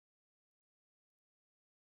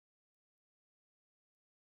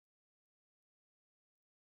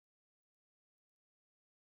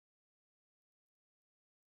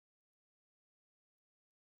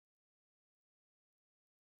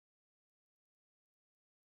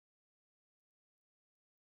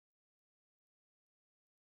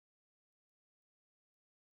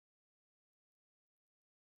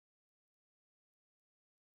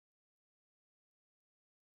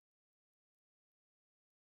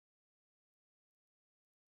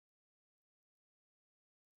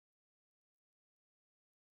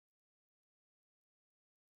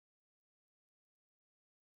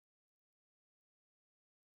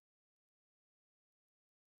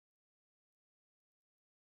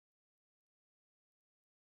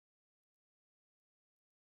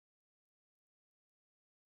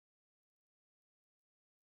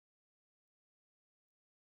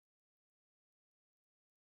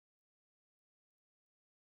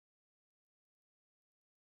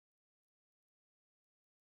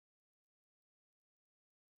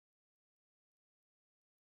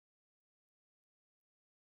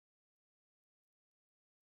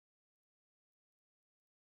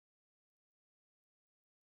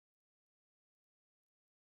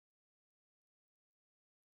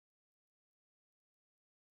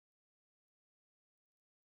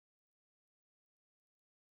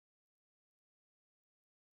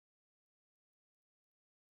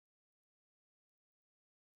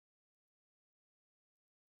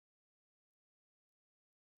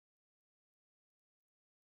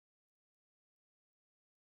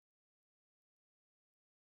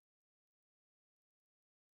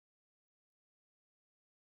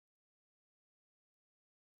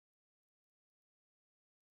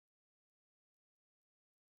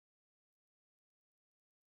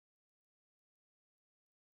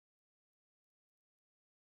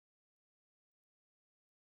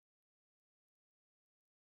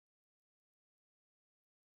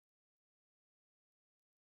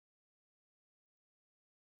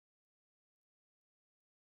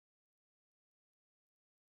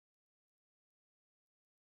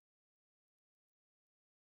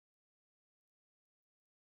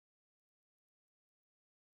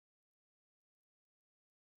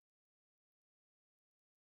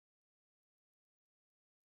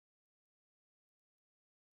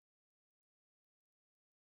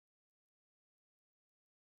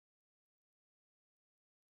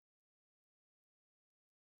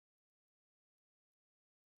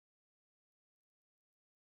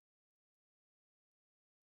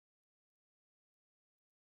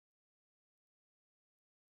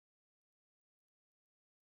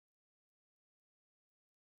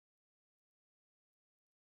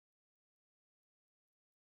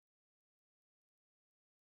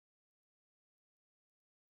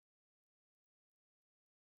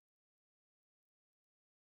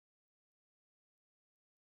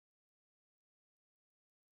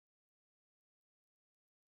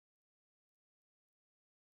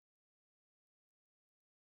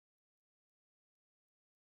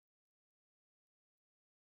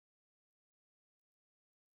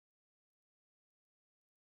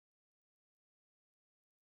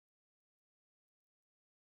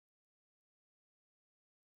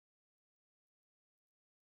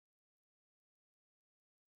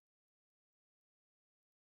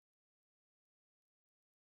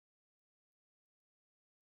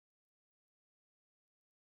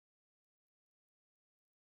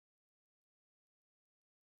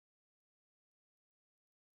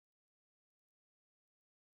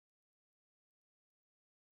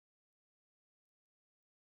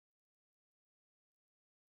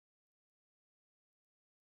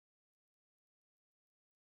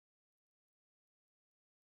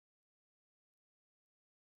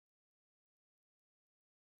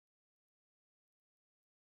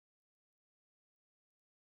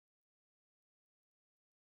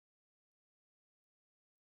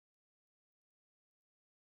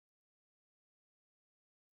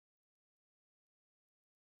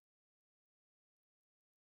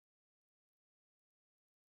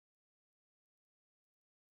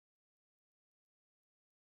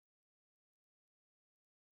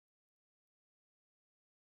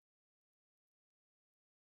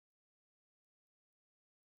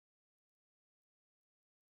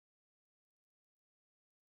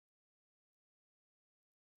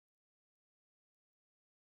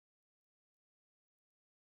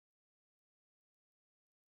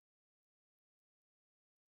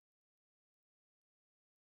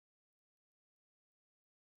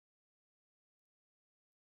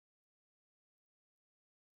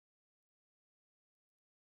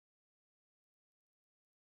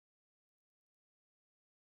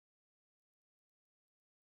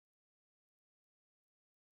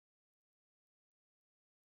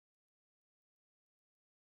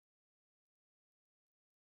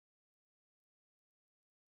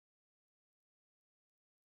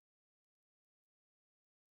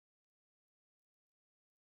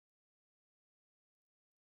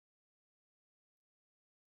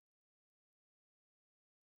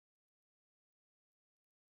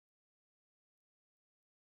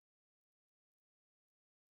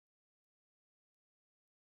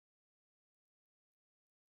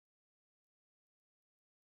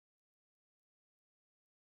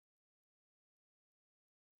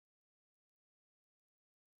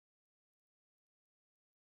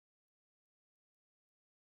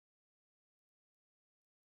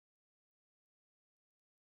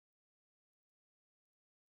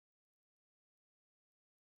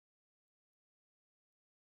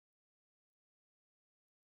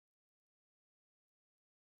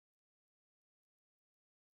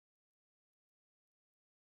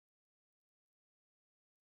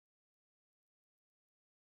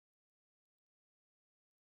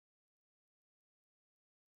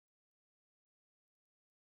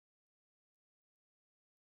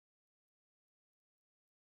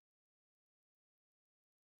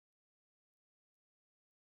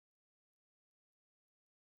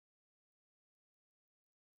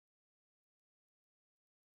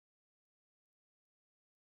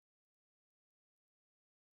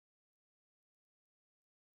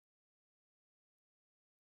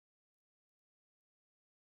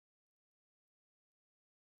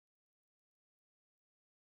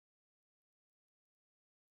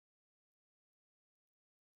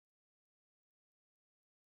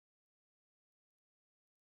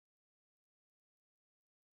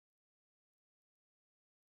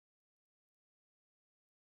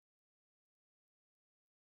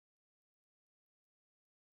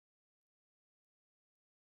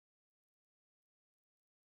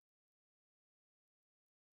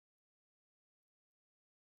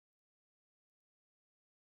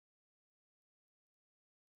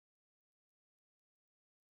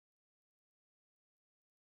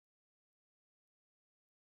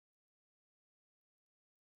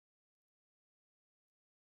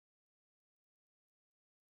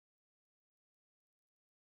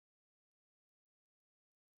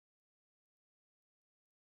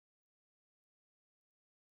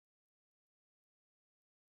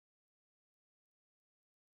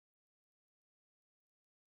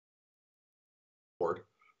board.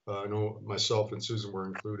 I know myself and Susan were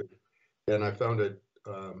included, and I found it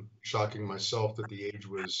shocking myself that the age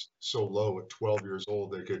was so low at 12 years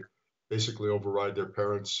old. They could basically override their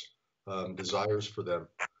parents' desires for them.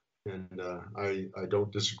 And I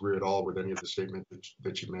don't disagree at all with any of the statement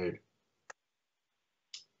that you made.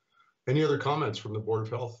 Any other comments from the Board of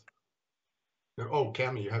Health? Oh,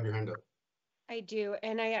 Cammie, you have your hand up. I do,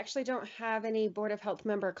 and I actually don't have any Board of Health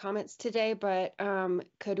member comments today, but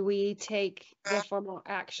could we take the formal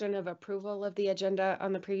action of approval of the agenda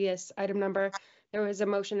on the previous item number? There was a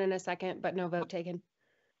motion and a second, but no vote taken.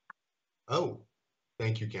 Oh,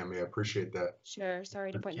 thank you, Cammie. I appreciate that. Sure,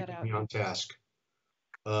 sorry to point that out. Keeping me on task.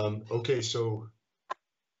 Okay, so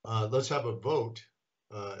let's have a vote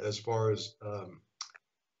as far as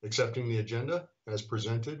accepting the agenda as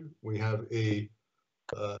presented. We have a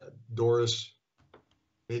Doris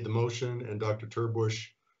made the motion and Dr. Terbush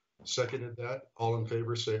seconded that. All in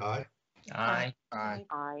favor, say aye. Aye. Aye.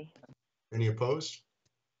 Aye. Any opposed?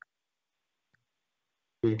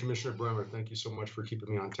 And Commissioner Bremer, thank you so much for keeping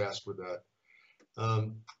me on task with that.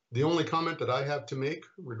 The only comment that I have to make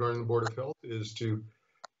regarding the Board of Health is to,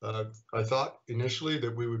 I thought initially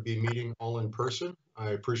that we would be meeting all in person.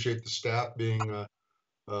 I appreciate the staff being a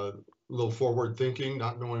little forward thinking,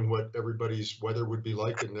 not knowing what everybody's weather would be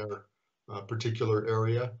like in their particular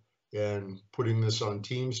area, and putting this on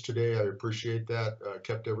Teams today. I appreciate that.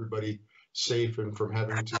 Kept everybody safe and from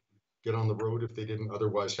having to get on the road if they didn't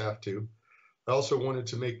otherwise have to. I also wanted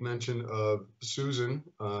to make mention of Susan.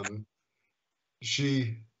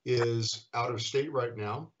 She is out of state right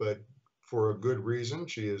now, but for a good reason.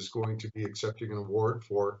 She is going to be accepting an award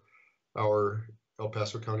for our El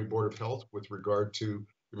Paso County Board of Health with regard to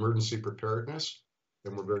emergency preparedness,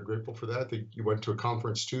 and we're very grateful for that. I think you went to a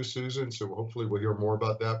conference too, Susan, so hopefully we'll hear more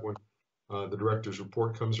about that when the director's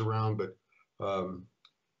report comes around. But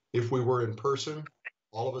if we were in person,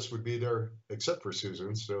 all of us would be there except for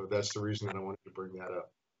Susan, so that's the reason that I wanted to bring that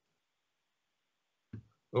up.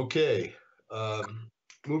 Okay,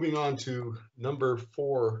 moving on to number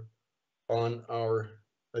 4 on our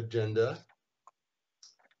agenda,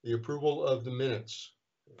 the approval of the minutes.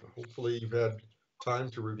 Hopefully you've had time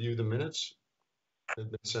to review the minutes that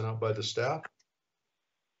have been sent out by the staff.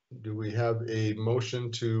 Do we have a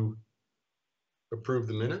motion to approve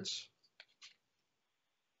the minutes?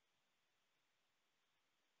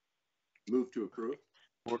 Move to approve.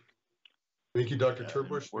 Thank you, Dr.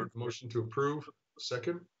 Terbush. Motion to approve.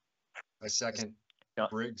 Second? I second.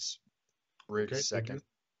 Briggs. Okay, Second.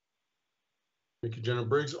 Thank you, Jenna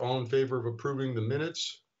Briggs. All in favor of approving the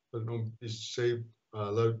minutes, let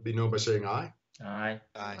it be known by saying aye. Aye.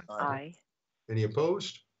 Aye. Aye. Any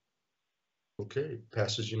opposed? Okay,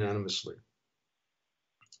 passes unanimously.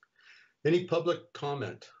 Any public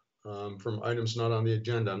comment from items not on the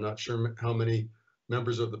agenda? I'm not sure how many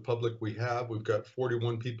members of the public we have. We've got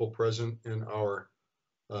 41 people present in our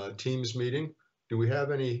Teams meeting. Do we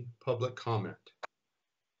have any public comment?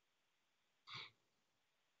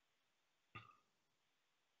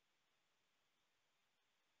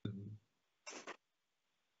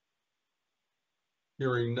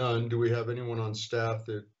 Hearing none, do we have anyone on staff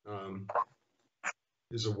that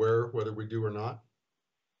is aware whether we do or not?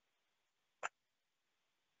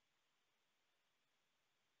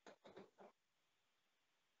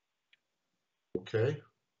 Okay,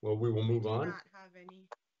 well, we will move on. Not have any.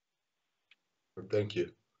 Thank you.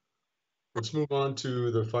 Let's move on to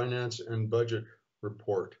the finance and budget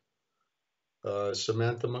report.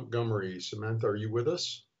 Samantha Montgomery. Samantha, are you with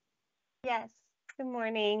us? Yes. Good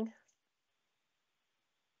morning.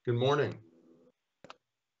 Good morning.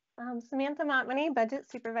 Samantha Montmany, Budget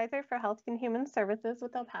Supervisor for Health and Human Services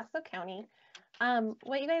with El Paso County.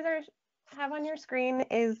 What you guys have on your screen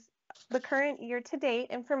is the current year-to-date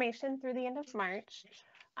information through the end of March.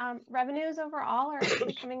 Revenues overall are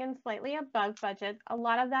actually coming in slightly above budget. A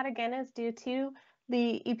lot of that, again, is due to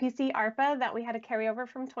the EPC ARPA that we had to carry over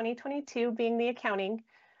from 2022 being the accounting,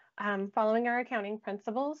 following our accounting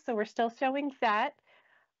principles. So we're still showing that.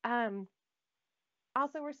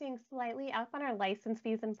 Also, we're seeing slightly up on our license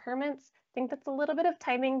fees and permits. I think that's a little bit of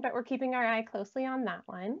timing, but we're keeping our eye closely on that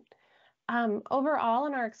one. Overall,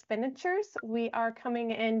 in our expenditures, we are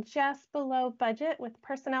coming in just below budget with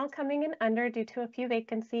personnel coming in under due to a few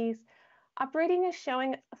vacancies. Operating is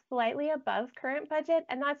showing slightly above current budget,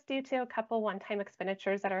 and that's due to a couple one-time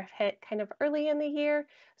expenditures that are hit kind of early in the year.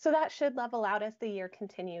 So that should level out as the year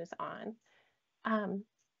continues on.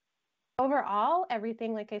 Overall,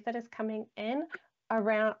 everything, like I said, is coming in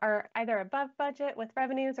around or either above budget with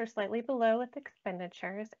revenues or slightly below with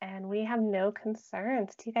expenditures, and we have no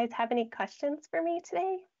concerns. Do you guys have any questions for me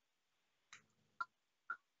today?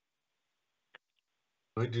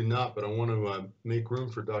 I do not, but I want to make room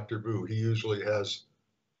for Dr. Vu. He usually has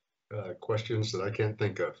questions that I can't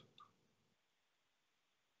think of.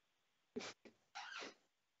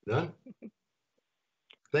 None?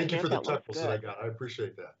 Thank you for the chuckles that I got. I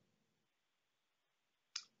appreciate that.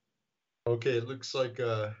 Okay, it looks like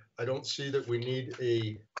I don't see that we need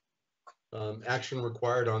a action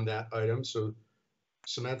required on that item. So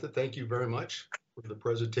Samantha, thank you very much for the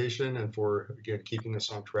presentation and for, again, keeping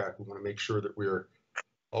us on track. We want to make sure that we're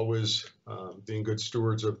always being good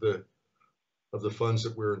stewards of the funds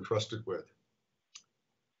that we're entrusted with.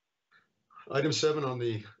 Item 7 on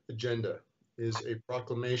the agenda is a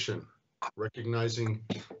proclamation recognizing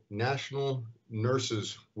National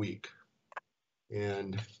Nurses Week.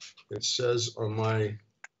 And it says on my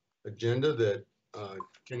agenda that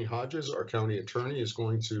Kenny Hodges, our county attorney, is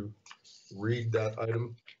going to read that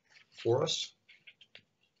item for us.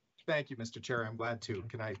 Thank you, Mr. Chair. I'm glad to.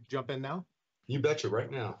 Can I jump in now? You betcha,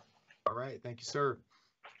 right now. All right. Thank you, sir.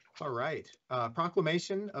 All right.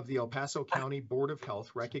 Proclamation of the El Paso County Board of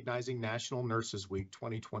Health recognizing National Nurses Week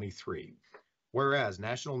 2023. Whereas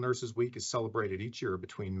National Nurses Week is celebrated each year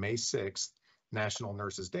between May 6th, National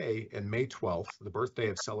Nurses Day, and May 12th, the birthday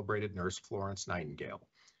of celebrated nurse Florence Nightingale.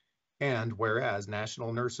 And whereas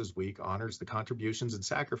National Nurses Week honors the contributions and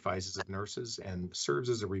sacrifices of nurses and serves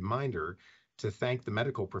as a reminder to thank the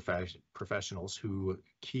medical professionals who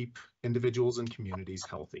keep individuals and communities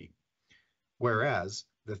healthy. Whereas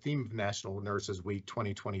the theme of National Nurses Week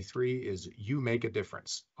 2023 is You Make a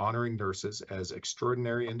Difference, honoring nurses as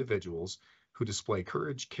extraordinary individuals who display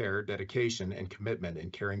courage, care, dedication, and commitment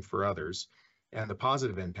in caring for others, and the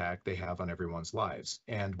positive impact they have on everyone's lives.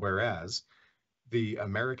 And whereas the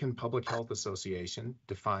American Public Health Association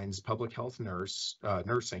defines public health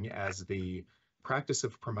nursing as the practice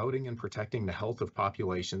of promoting and protecting the health of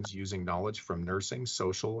populations using knowledge from nursing,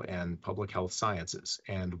 social, and public health sciences.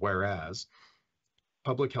 And whereas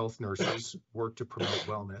public health nurses work to promote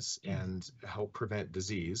wellness and help prevent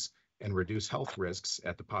disease and reduce health risks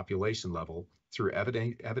at the population level through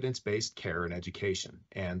evidence-based care and education.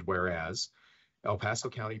 And whereas El Paso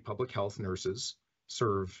County public health nurses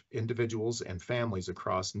serve individuals and families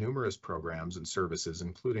across numerous programs and services,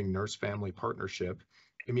 including nurse-family partnership,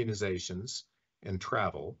 immunizations, and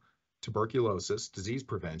travel, tuberculosis, disease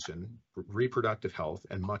prevention, reproductive health,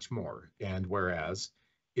 and much more. And whereas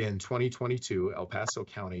in 2022, El Paso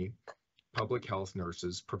County public health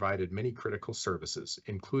nurses provided many critical services,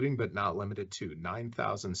 including but not limited to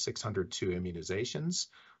 9,602 immunizations,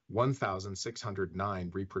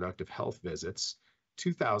 1,609 reproductive health visits,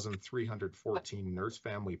 2,314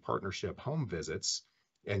 nurse-family partnership home visits,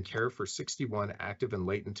 and care for 61 active and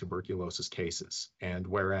latent tuberculosis cases. And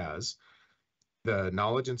whereas the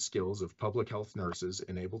knowledge and skills of public health nurses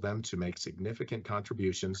enable them to make significant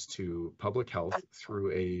contributions to public health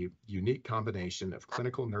through a unique combination of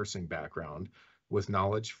clinical nursing background with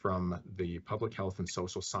knowledge from the public health and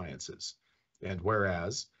social sciences. And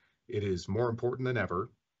whereas it is more important than ever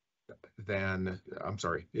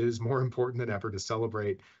to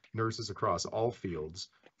celebrate nurses across all fields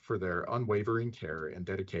for their unwavering care and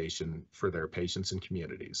dedication for their patients and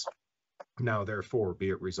communities. Now, therefore, be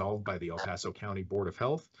it resolved by the El Paso County Board of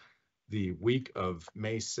Health, the week of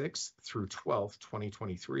May 6th through 12th,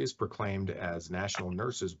 2023 is proclaimed as National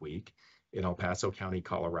Nurses Week in El Paso County,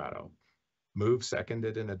 Colorado. Moved,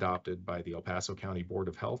 seconded, and adopted by the El Paso County Board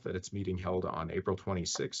of Health at its meeting held on April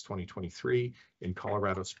 26, 2023 in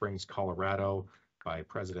Colorado Springs, Colorado by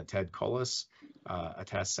President Ted Cullis,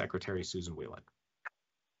 attest Secretary Susan Whelan.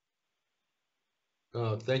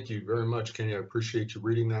 Thank you very much, Kenny. I appreciate you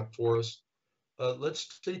reading that for us.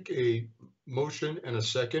 Let's take a motion and a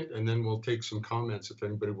second, and then we'll take some comments if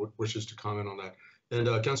anybody wishes to comment on that. And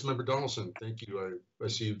Councilmember Donaldson, thank you. I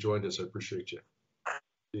see you've joined us. I appreciate you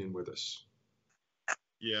being with us.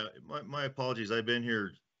 Yeah, my apologies. I've been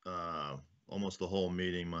here almost the whole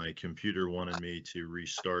meeting. My computer wanted me to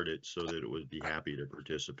restart it so that it would be happy to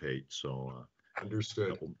participate. So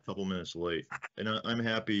understood. Couple minutes late. And I'm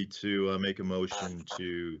happy to make a motion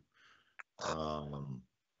to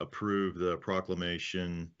approve the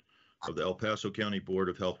proclamation of the El Paso County Board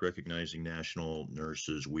of Health recognizing National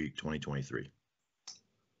Nurses Week 2023.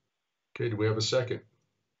 Okay, do we have a second?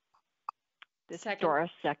 Second. Doris,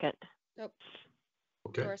 second. Nope.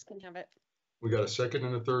 Okay. Doris can have it. We got a second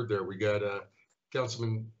and a third there. We got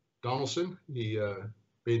Councilman Donaldson. He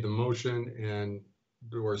made the motion, and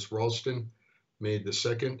Doris Ralston made the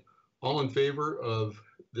second. All in favor of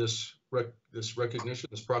this recognition,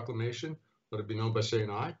 this proclamation, let it be known by saying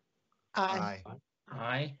aye. Aye.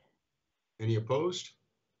 Aye. Any opposed?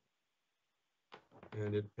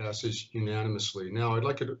 and it passes unanimously. Now, I'd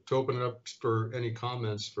like to open it up for any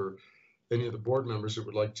comments for any of the board members that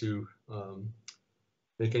would like to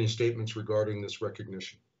make any statements regarding this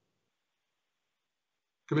recognition.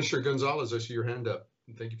 Commissioner Gonzalez, I see your hand up.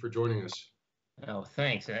 Thank you for joining us. Oh,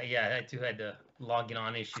 thanks. Yeah, I too had to login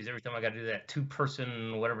on issues. Every time I got to do that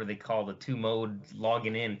two-person, whatever they call the two-mode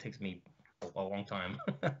logging in, takes me a long time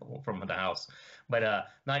from the house. But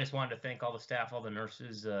no, I just wanted to thank all the staff, all the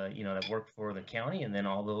nurses, that work for the county, and then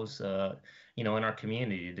all those, in our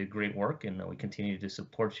community. You did great work, and we continue to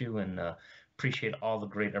support you and appreciate all the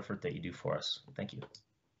great effort that you do for us. Thank you.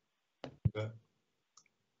 Yeah.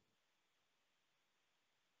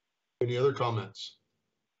 Any other comments?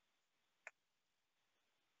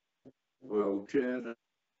 Well, Chad,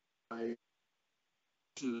 I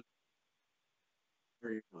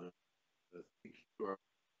very much thank you to our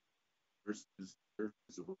nurses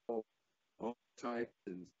of all types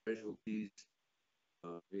and specialties.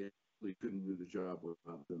 We actually couldn't do the job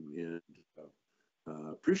without them, and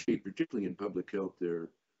appreciate, particularly in public health, their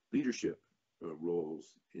leadership roles,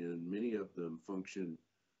 and many of them function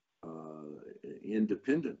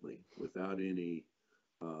independently without any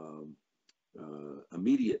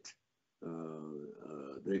immediate.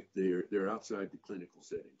 They're outside the clinical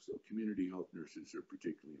setting, so community health nurses are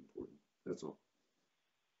particularly important. That's all.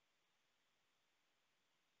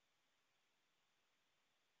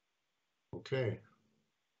 Okay.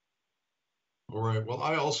 All right. Well,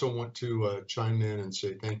 I also want to chime in and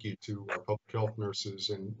say thank you to our public health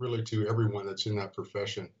nurses and really to everyone that's in that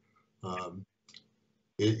profession.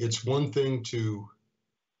 It's one thing to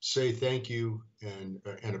say thank you and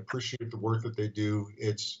appreciate the work that they do.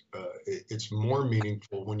 It's more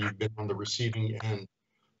meaningful when you've been on the receiving end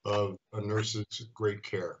of a nurse's great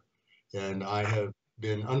care. And I have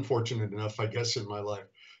been unfortunate enough, I guess, in my life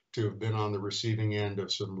to have been on the receiving end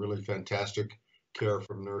of some really fantastic care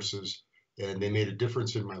from nurses. And they made a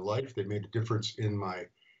difference in my life. They made a difference in my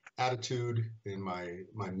attitude, in my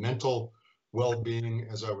mental well-being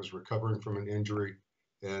as I was recovering from an injury.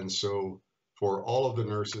 And so for all of the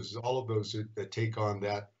nurses, all of those that take on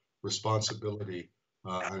that responsibility,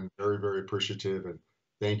 I'm very, very appreciative, and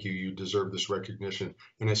thank you. You deserve this recognition.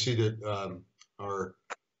 And I see that our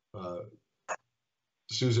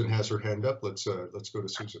Susan has her hand up. Let's go to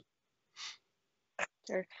Susan.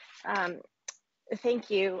 Sure. Thank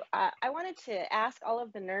you. I wanted to ask all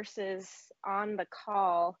of the nurses on the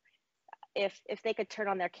call if they could turn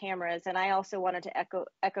on their cameras, and I also wanted to echo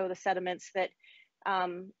the sentiments that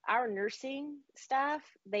our nursing staff,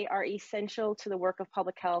 they are essential to the work of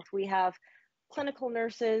public health. We have clinical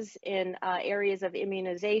nurses in areas of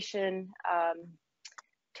immunization,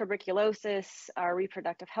 tuberculosis, our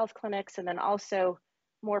reproductive health clinics, and then also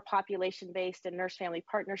more population-based and nurse-family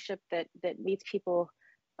partnership that meets people,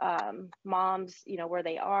 moms, where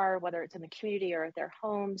they are, whether it's in the community or at their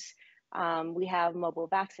homes. We have mobile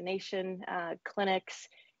vaccination clinics.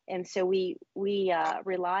 And so we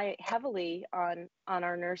rely heavily on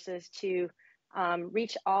our nurses to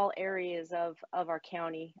reach all areas of our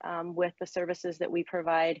county with the services that we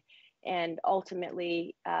provide, and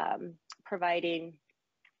ultimately providing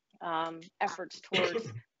efforts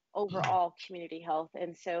towards overall community health.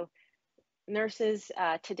 And so nurses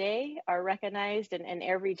today are recognized, and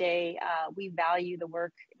every day we value the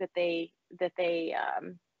work that they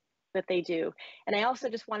do. And I also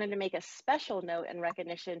just wanted to make a special note and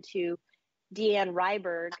recognition to Deanne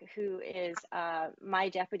Ryberg, who is my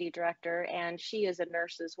deputy director, and she is a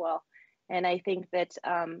nurse as well. And I think that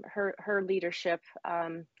her leadership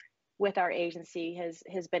with our agency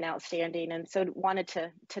has been outstanding. And so wanted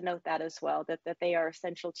to note that as well, that they are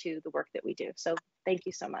essential to the work that we do. So thank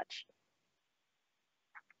you so much.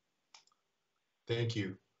 Thank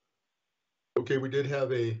you. Okay, we did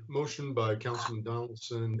have a motion by Councilman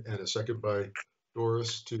Donaldson and a second by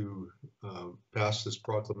Doris to pass this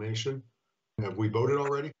proclamation. Have we voted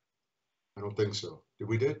already? I don't think so. Did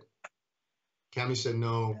we did? Cammie said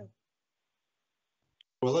no.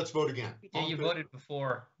 Well, let's vote again. Yeah, you voted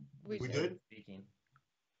before. We did? Speaking.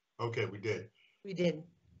 Okay, we did. We did.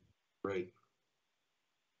 Great.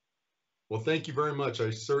 Well, thank you very much.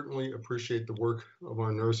 I certainly appreciate the work of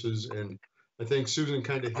our nurses, and I think Susan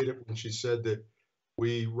kind of hit it when she said that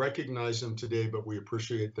we recognize them today, but we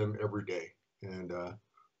appreciate them every day. And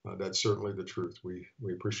that's certainly the truth. We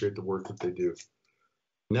appreciate the work that they do.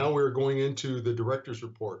 Now we're going into the director's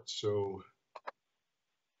report. So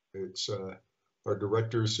it's our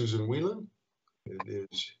director, Susan Whelan. It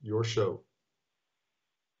is your show.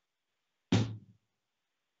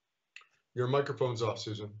 Your microphone's off,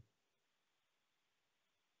 Susan.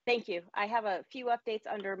 Thank you. I have a few updates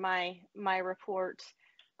under my report.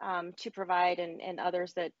 to provide, and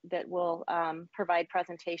others that will provide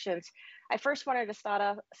presentations. I first wanted to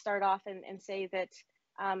start off and say that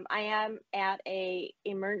I am at a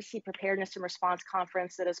emergency preparedness and response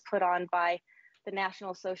conference that is put on by the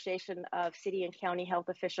National Association of City and County Health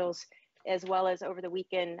Officials, as well as over the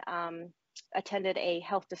weekend attended a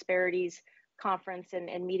health disparities conference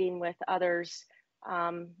and meeting with others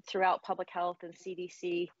throughout public health and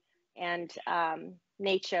CDC and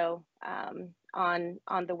NACCHO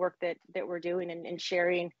on the work that we're doing and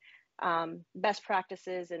sharing best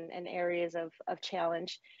practices and areas of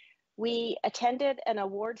challenge. We attended an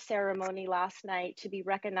award ceremony last night to be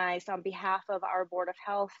recognized on behalf of our Board of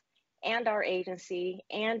Health and our agency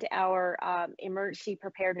and our emergency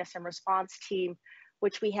preparedness and response team,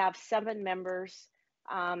 which we have 7 members.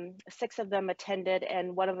 6 of them attended,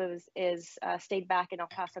 and one of them is stayed back in El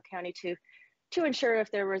Paso County to ensure if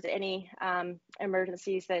there was any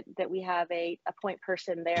emergencies that we have a point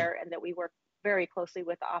person there, and that we work very closely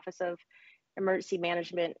with the Office of Emergency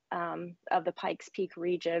Management of the Pikes Peak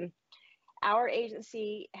region. Our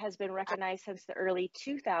agency has been recognized since the early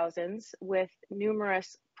 2000s with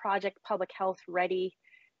numerous Project Public Health Ready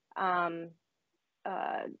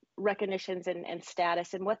recognitions and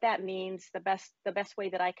status. And what that means, the best way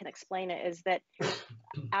that I can explain it is that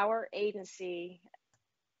our agency,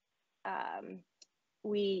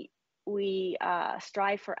 we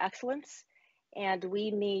strive for excellence, and we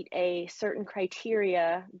meet a certain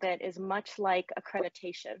criteria that is much like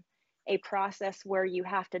accreditation, a process where you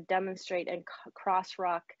have to demonstrate and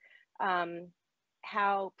cross-rock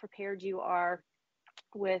how prepared you are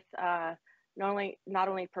with not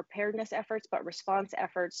only preparedness efforts, but response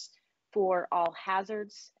efforts for all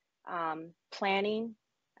hazards, planning,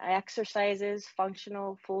 exercises,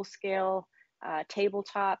 functional, full-scale,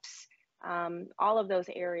 tabletops, all of those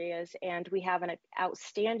areas. And we have an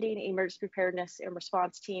outstanding emergency preparedness and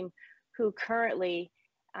response team who currently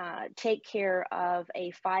take care of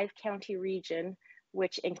a 5-county region,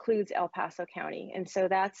 which includes El Paso County. And so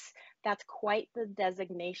that's quite the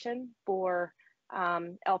designation for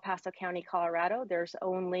El Paso County, Colorado. There's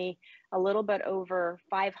only a little bit over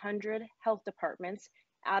 500 health departments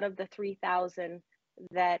out of the 3,000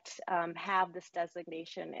 that have this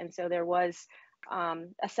designation. And so there was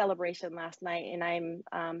a celebration last night, and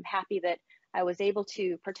I'm happy that I was able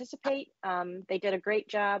to participate. They did a great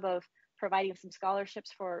job of providing some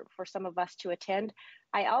scholarships for some of us to attend.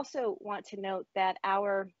 I also want to note that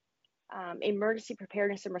our emergency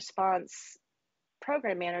preparedness and response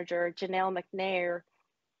program manager, Janelle McNair,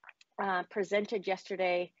 presented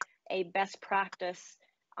yesterday a best practice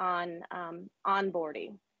on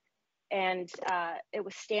onboarding. And it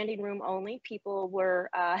was standing room only. People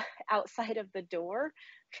were outside of the door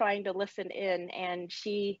trying to listen in. And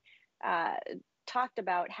she talked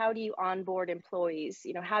about, how do you onboard employees?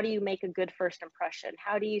 You know, how do you make a good first impression?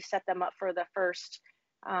 How do you set them up for the first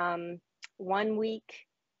 1 week,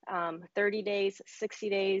 30 days, 60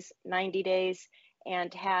 days, 90 days,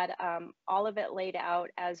 and had all of it laid out,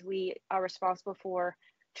 as we are responsible for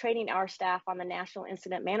training our staff on the National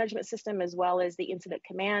Incident Management System as well as the Incident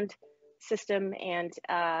Command System. And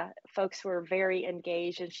folks were very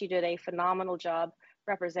engaged, and she did a phenomenal job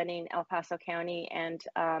representing El Paso County and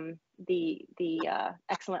the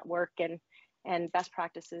excellent work and best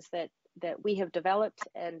practices that we have developed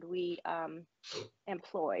and we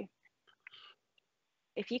employ.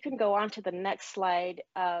 If you can go on to the next slide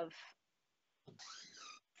of,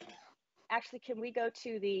 actually, can we go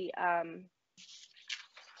to the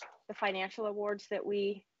financial awards that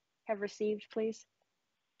we have received, please?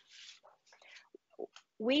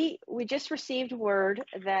 We just received word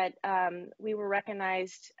that we were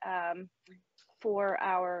recognized for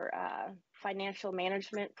our financial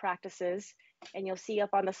management practices. And you'll see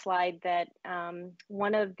up on the slide that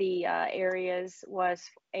one of the areas was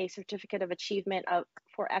a certificate of achievement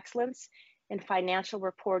for excellence in financial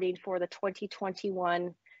reporting for the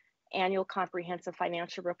 2021 annual comprehensive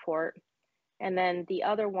financial report. And then the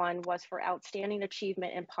other one was for outstanding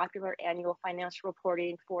achievement in popular annual financial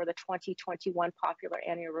reporting for the 2021 popular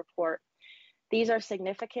annual report. These are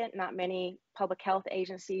significant. Not many public health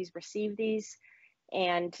agencies receive these.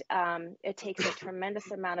 And it takes a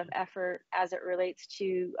tremendous amount of effort as it relates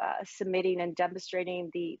to submitting and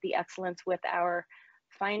demonstrating the excellence with our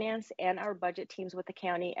finance and our budget teams with the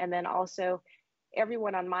county, and then also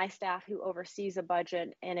everyone on my staff who oversees a budget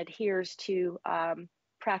and adheres to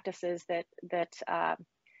practices that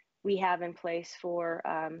we have in place for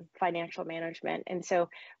financial management. And so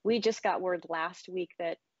we just got word last week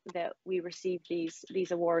that we received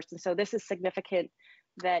these awards. And so this is significant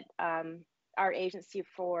that our agency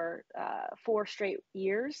for 4 straight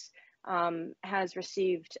years has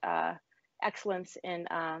received excellence in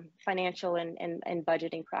financial and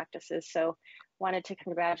budgeting practices. So wanted to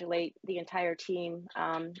congratulate the entire team,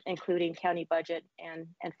 including county budget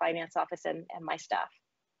and finance office and my staff.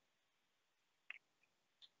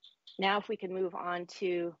 Now, if we can move on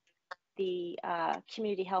to the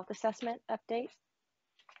community health assessment update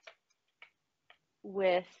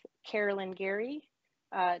with Carolyn Gary.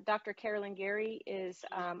 Dr. Carolyn Gary is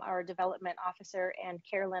our development officer, and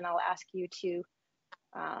Carolyn, I'll ask you to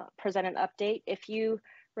present an update. If you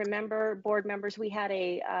remember, board members, we had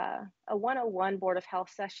a 101 Board of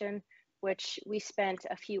Health session, which we spent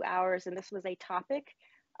a few hours, and this was a topic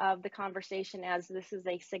of the conversation, as this is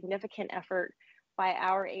a significant effort by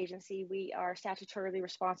our agency. We are statutorily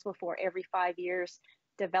responsible for every 5 years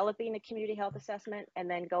developing a community health assessment and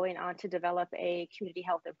then going on to develop a community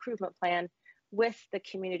health improvement plan with the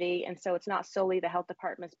community. And so it's not solely the health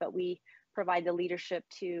departments, but we provide the leadership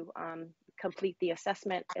to complete the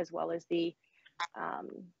assessment as well as the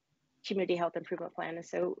community health improvement plan. And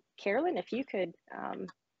so Carolyn, if you could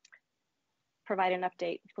provide an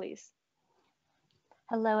update, please.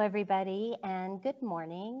 Hello, everybody, and good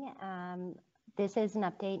morning. This is an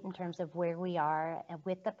update in terms of where we are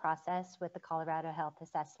with the process with the Colorado Health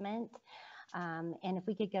Assessment. And if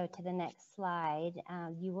we could go to the next slide,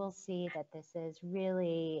 you will see that this is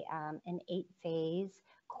really an 8-phase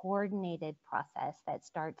coordinated process that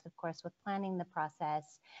starts, of course, with planning the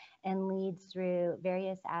process and leads through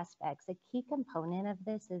various aspects. A key component of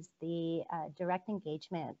this is the direct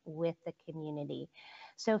engagement with the community.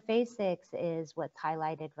 So phase 6 is what's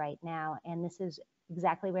highlighted right now, and this is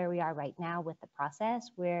exactly where we are right now with the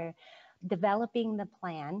process. We're developing the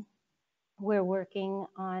plan. We're working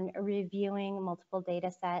on reviewing multiple data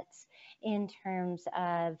sets in terms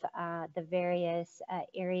of the various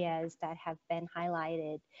areas that have been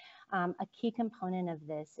highlighted. A key component of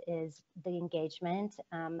this is the engagement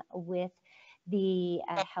with the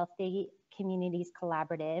Healthy Communities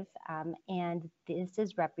Collaborative, and this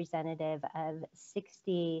is representative of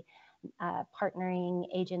 60 partnering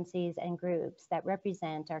agencies and groups that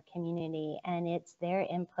represent our community, and it's their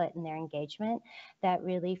input and their engagement that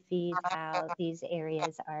really feeds how these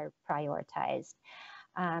areas are prioritized.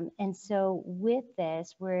 And so with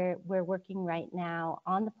this, we're working right now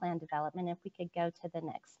on the plan development. If we could go to the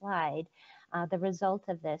next slide, the result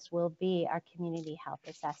of this will be our community health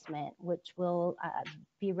assessment, which will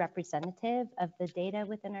be representative of the data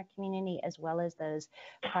within our community as well as those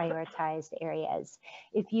prioritized areas.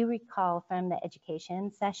 If you recall from the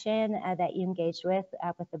education session that you engaged with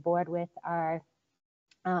the board with our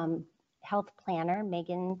health planner,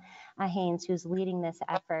 Megan Haynes, who's leading this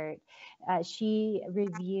effort, she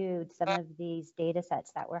reviewed some of these data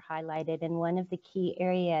sets that were highlighted, and one of the key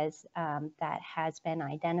areas that has been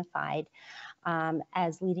identified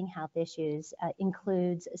as leading health issues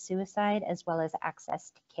includes suicide as well as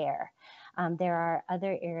access to care. There are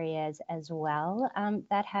other areas as well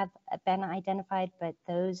that have been identified, but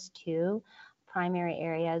those two primary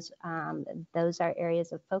areas, those are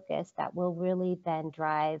areas of focus that will really then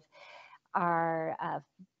drive our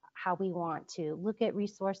how we want to look at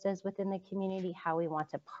resources within the community, how we want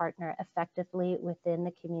to partner effectively within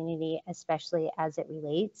the community, especially as it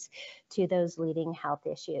relates to those leading health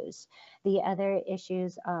issues. The other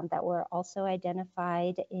issues that were also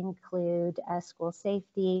identified include school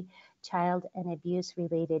safety, child and abuse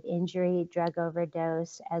related injury, drug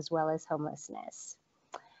overdose, as well as homelessness.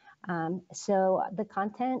 So the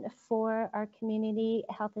content for our community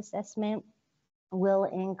health assessment will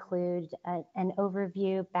include an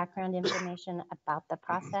overview, background information about the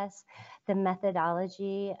process, the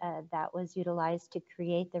methodology that was utilized to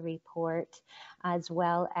create the report, as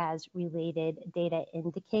well as related data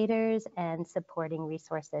indicators and supporting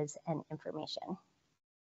resources and information.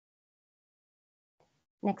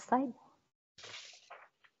 Next slide.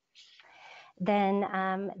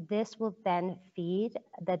 Then this will then feed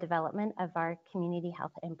the development of our community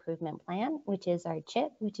health improvement plan, which is our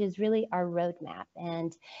CHIP, which is really our roadmap.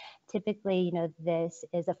 And typically, you know, this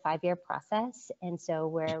is a 5-year process. And so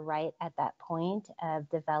we're right at that point of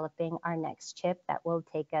developing our next CHIP that will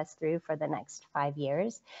take us through for the next 5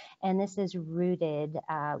 years. And this is rooted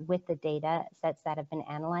with the data sets that have been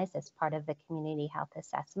analyzed as part of the community health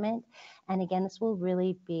assessment. And again, this will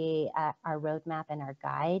really be our roadmap and our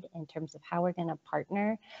guide in terms of how we're going to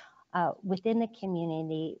partner within the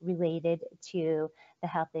community related to the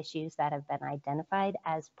health issues that have been identified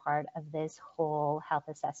as part of this whole health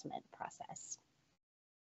assessment process.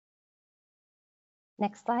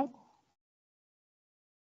 Next slide.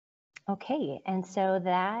 Okay, and so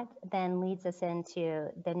that then leads us into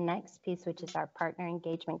the next piece, which is our partner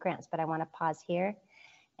engagement grants. But I want to pause here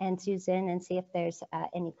and Susan and see if there's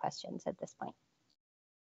any questions at this point.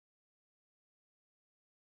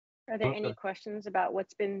 Are there any questions about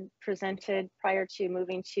what's been presented prior to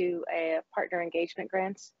moving to a partner engagement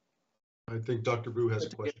grants? I think Dr. Brew has a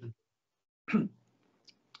question.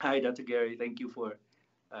 Hi, Dr. Gary. Thank you for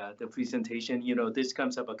the presentation. You know, this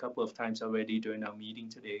comes up a couple of times already during our meeting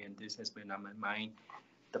today, and this has been on my mind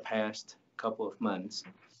the past couple of months.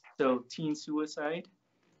 So teen suicide,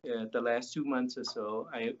 the last 2 months or so,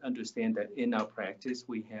 I understand that in our practice,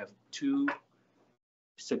 we have 2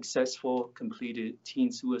 successful completed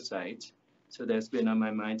teen suicides. So that's been on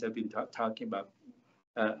my mind. I've been talking about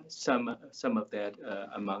some of that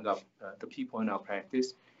among the people in our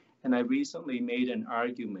practice. And I recently made an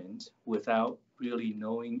argument without really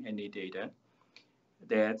knowing any data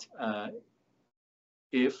that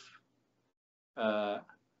if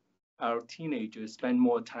our teenagers spend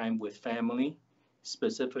more time with family,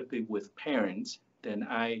 specifically with parents, then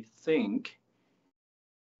I think,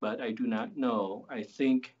 but I do not know, I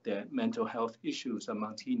think that mental health issues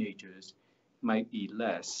among teenagers might be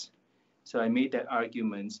less. So I made that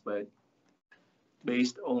argument, but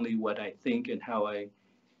based only what I think and how I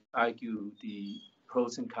argue the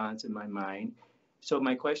pros and cons in my mind. So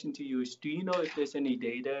my question to you is, do you know if there's any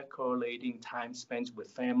data correlating time spent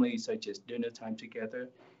with family, such as dinner time together,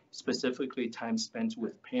 specifically time spent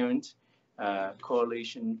with parents,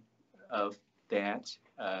 correlation of that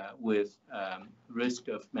with risk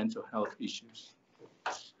of mental health issues?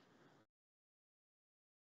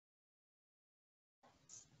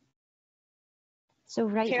 So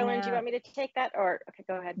right Carolyn, now, do you want me to take that, or okay,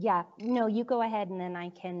 go ahead. Yeah, no, you go ahead, and then I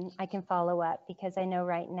can follow up, because I know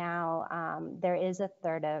right now there is a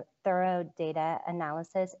thorough data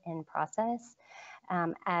analysis in process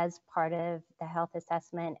as part of the health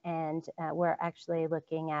assessment, and we're actually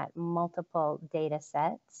looking at multiple data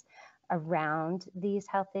sets around these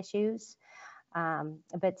health issues.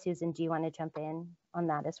 But Susan, do you want to jump in on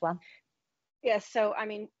that as well? Yes, so I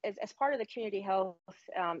mean, as part of the community health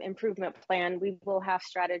improvement plan, we will have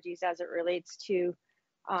strategies as it relates to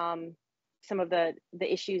some of the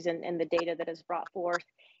issues and the data that is brought forth.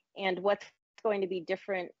 And what's going to be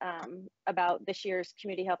different about this year's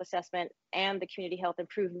community health assessment and the community health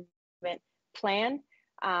improvement plan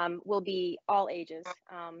will be all ages.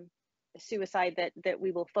 Suicide that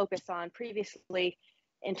we will focus on. Previously,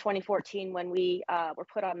 in 2014, when we were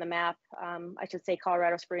put on the map, I should say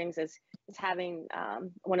Colorado Springs is having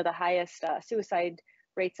one of the highest suicide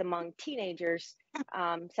rates among teenagers,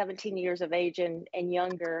 17 years of age and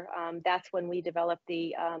younger. That's when we developed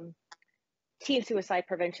the teen suicide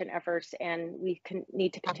prevention efforts, and we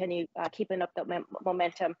need to continue keeping up the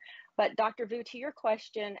momentum. But Dr. Vu, to your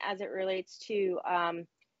question, as it relates to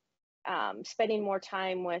spending more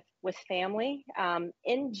time with family,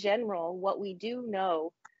 in general, what we do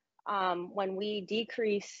know when we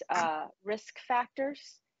decrease risk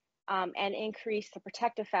factors and increase the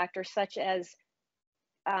protective factors, such as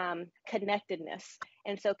connectedness.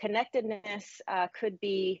 And so connectedness could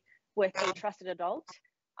be with a trusted adult.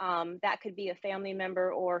 That could be a family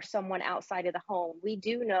member or someone outside of the home. We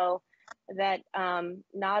do know that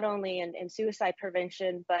not only in suicide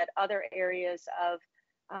prevention, but other areas of,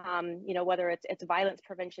 you know, whether it's violence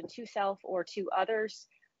prevention to self or to others,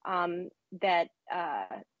 that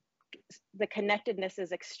the connectedness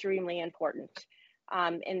is extremely important.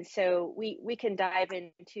 And so we can dive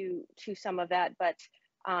into some of that, but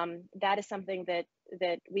that is something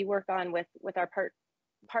that we work on with our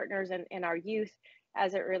partners and our youth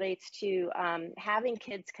as it relates to having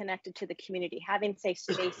kids connected to the community, having safe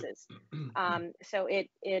spaces. So it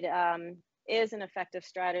is an effective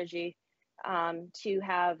strategy to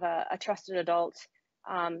have a trusted adult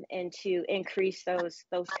and to increase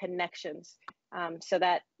those connections. So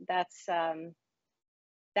that's an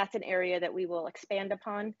area that we will expand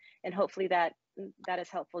upon, and hopefully that is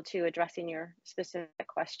helpful to addressing your specific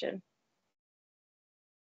question.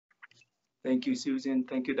 Thank you, Susan.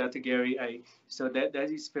 Thank you, Dr. Gary. So that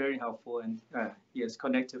is very helpful. And yes,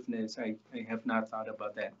 connectiveness, I have not thought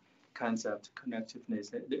about that concept,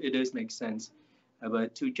 connectiveness. It does make sense.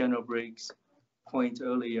 But to General Briggs' point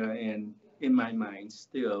earlier, and in my mind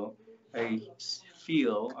still, I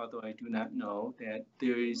feel, although I do not know, that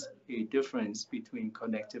there is a difference between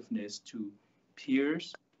connectiveness to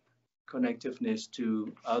peers, connectiveness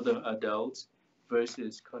to other adults,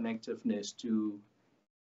 versus connectiveness to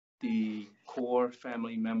the core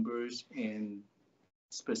family members, and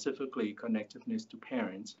specifically connectiveness to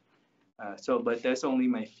parents. But that's only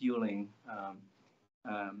my feeling.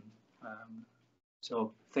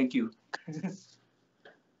 So thank you.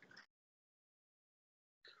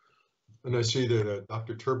 And I see that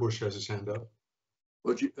Dr. Turbush has his hand up.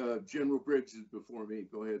 Well, General Briggs is before me.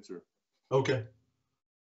 Go ahead, sir. Okay.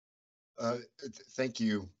 Thank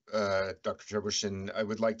you, Dr. Trebush, and I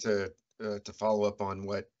would like to follow up on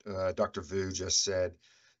what Dr. Vu just said.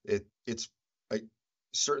 It's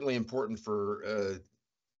certainly important for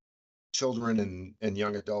children and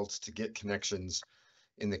young adults to get connections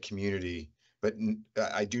in the community, but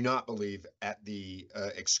I do not believe at the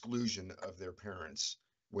exclusion of their parents.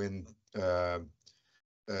 When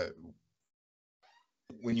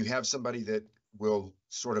you have somebody that will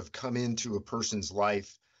sort of come into a person's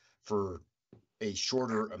life for a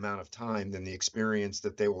shorter amount of time than the experience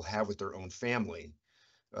that they will have with their own family,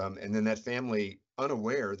 and then that family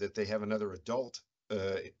unaware that they have another adult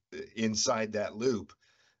inside that loop,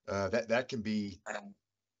 that can be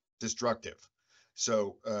destructive.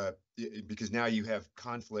 So because now you have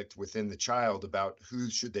conflict within the child about who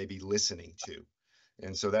should they be listening to.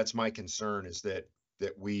 And so that's my concern, is that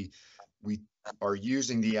we are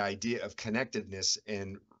using the idea of connectedness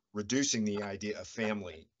and reducing the idea of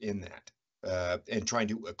family in that, and trying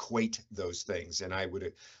to equate those things. And I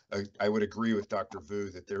would agree with Dr. Vu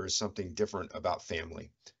that there is something different about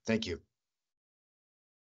family. Thank you.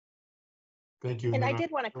 Thank you. And I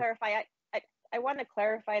did want to clarify, I want to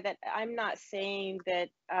clarify that I'm not saying that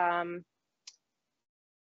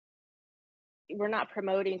we're not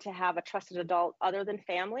promoting to have a trusted adult other than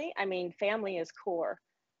family. I mean, family is core.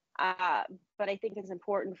 But I think it's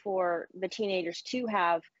important for the teenagers to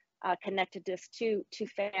have connectedness to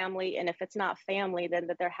family. And if it's not family, then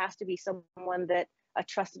that there has to be someone a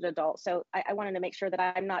trusted adult. So I wanted to make sure that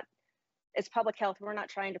I'm not, as public health, we're not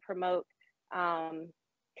trying to promote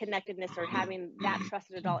connectedness or having that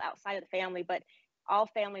trusted adult outside of the family, but all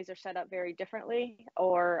families are set up very differently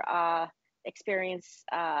or experience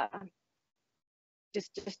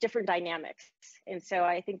just different dynamics. And so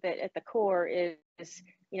I think that at the core is,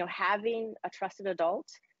 having a trusted adult,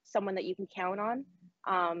 someone that you can count on,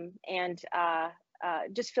 and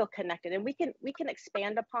just feel connected. And we can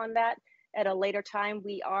expand upon that at a later time.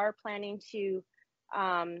 We are planning to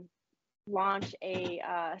launch a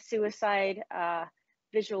suicide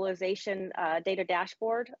visualization data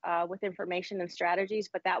dashboard with information and strategies,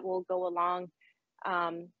 but that will go along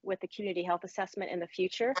with the community health assessment in the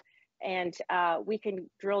future. And we can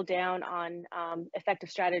drill down on effective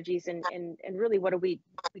strategies and really what are we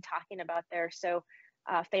talking about there. So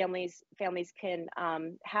families can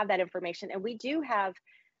have that information. And we do have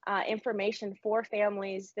information for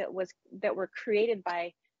families that were created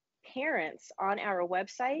by parents on our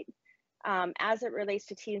website as it relates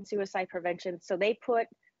to teen suicide prevention. So they put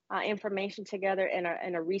information together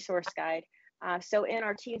in a resource guide. So in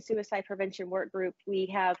our teen suicide prevention work group, we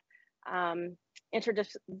have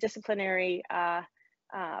interdisciplinary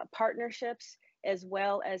partnerships, as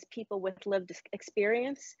well as people with lived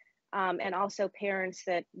experience, and also parents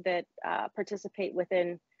that participate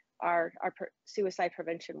within our suicide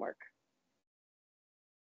prevention work.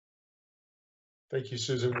 Thank you,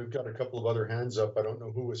 Susan. We've got a couple of other hands up. I don't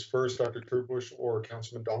know who was first, Dr. Trebush or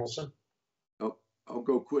Councilman Donaldson. Oh, I'll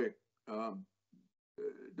go quick.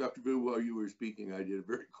 Dr. Vu, while you were speaking, I did a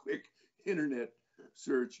very quick internet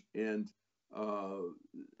search, and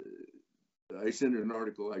I sent an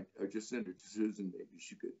article. I just sent it to Susan. Maybe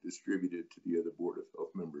she could distribute it to the other Board of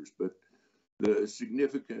Health members. But the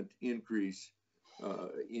significant increase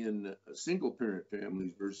in single-parent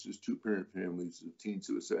families versus two-parent families of teen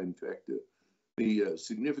suicide. In fact, the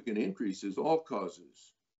significant increases, all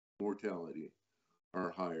causes mortality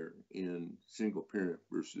are higher in single-parent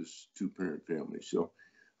versus two-parent families. So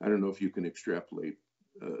I don't know if you can extrapolate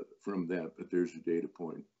from that, but there's a data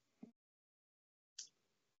point.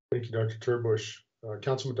 Thank you, Dr. Trebush.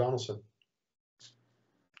 Councilman Donaldson.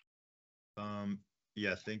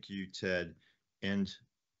 Yeah, thank you, Ted. And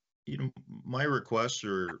my request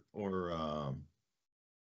or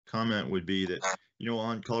comment would be that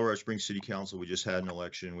on Colorado Springs City Council, we just had an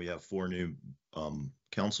election. We have 4 new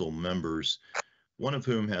council members, one of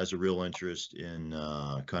whom has a real interest in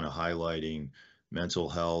kind of highlighting mental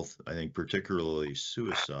health, I think particularly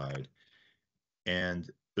suicide. And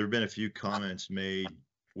there have been a few comments made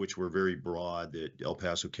which were very broad, that El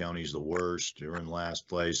Paso County is the worst or in last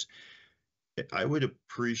place. I would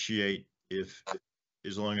appreciate if,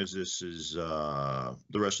 as long as this is, the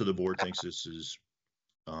rest of the board thinks this is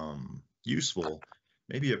useful,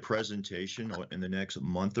 maybe a presentation in the next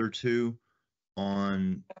month or two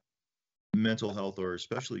on mental health, or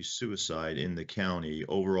especially suicide in the county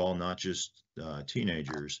overall, not just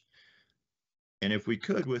teenagers. And if we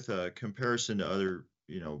could, with a comparison to other,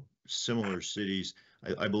 similar cities,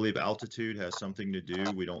 I believe altitude has something to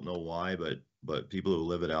do. We don't know why, but people who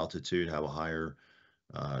live at altitude have a higher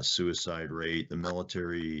suicide rate, the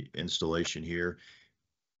military installation here.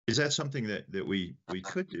 Is that something that we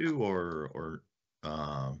could do, or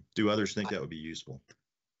do others think that would be useful?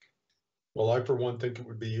 Well, I, for one, think it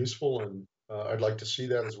would be useful, and I'd like to see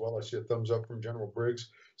that as well. I see a thumbs up from General Briggs.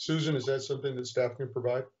 Susan, is that something that staff can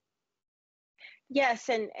provide? Yes,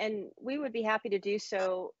 and we would be happy to do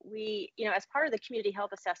so. We, as part of the community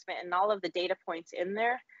health assessment and all of the data points in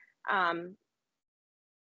there,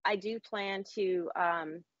 I do plan to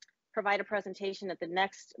provide a presentation at the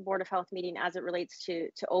next Board of Health meeting as it relates to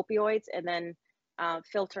opioids, and then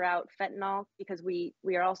filter out fentanyl, because we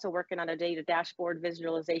are also working on a data dashboard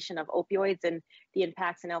visualization of opioids and the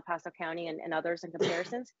impacts in El Paso County and others in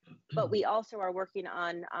comparisons. But we also are working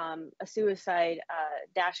on a suicide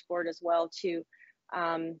dashboard as well to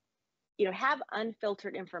have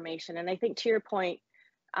unfiltered information. And I think, to your point,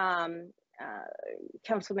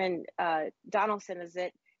 Councilman Donaldson, is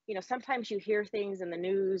that sometimes you hear things in the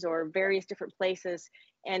news or various different places,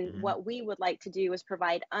 and what we would like to do is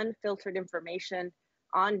provide unfiltered information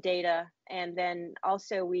on data. And then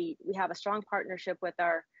also we have a strong partnership with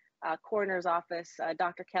our coroner's office,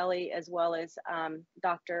 Dr. Kelly, as well as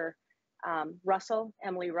Dr.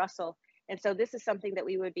 Emily Russell. And so this is something that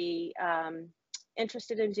we would be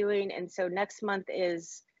interested in doing. And so next month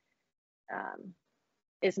is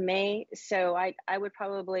May. So I would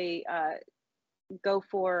probably go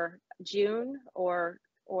for June or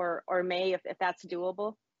May if that's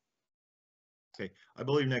doable. Okay, I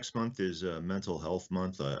believe next month is Mental Health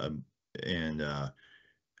Month, and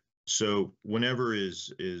so whenever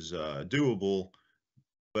is doable,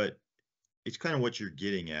 but it's kind of what you're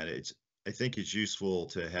getting at. I think it's useful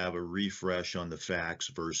to have a refresh on the facts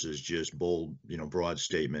versus just bold, broad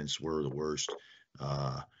statements. We're the worst.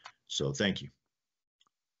 So thank you.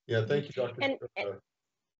 Yeah, thank you, Dr.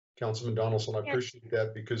 Councilman Donaldson. I appreciate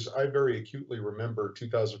that, because I very acutely remember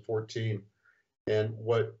 2014, and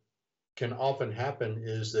what can often happen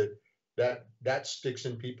is that sticks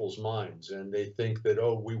in people's minds, and they think that,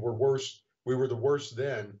 oh, we were worse. We were the worst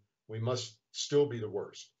then. We must still be the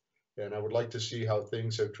worst. And I would like to see how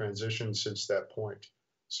things have transitioned since that point.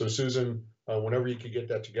 So, Susan, whenever you could get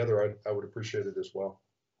that together, I would appreciate it as well.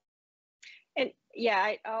 And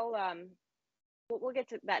yeah, we'll get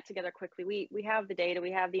to that together quickly. We have the data,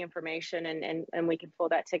 we have the information, and we can pull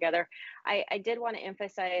that together. I did want to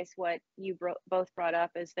emphasize what you both brought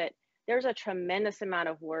up, is that there's a tremendous amount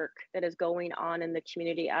of work that is going on in the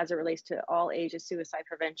community as it relates to all ages suicide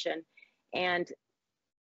prevention. And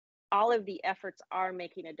all of the efforts are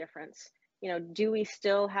making a difference. Do we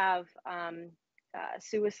still have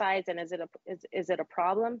suicides, and is it a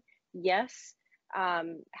problem? Yes.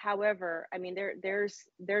 However, I mean,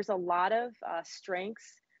 there's a lot of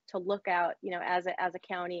strengths to look out, as a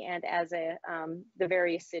county and as the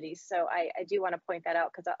various cities. So I do want to point that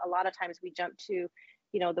out, because a lot of times we jump to,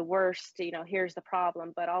 the worst, here's the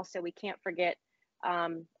problem, but also we can't forget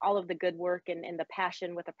all of the good work and the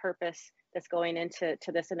passion with a purpose that's going into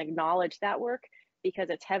this, and acknowledge that work, because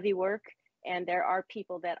it's heavy work and there are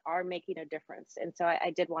people that are making a difference. And so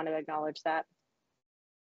I did want to acknowledge that.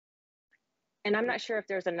 And I'm not sure if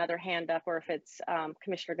there's another hand up, or if it's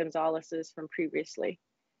Commissioner Gonzalez's from previously.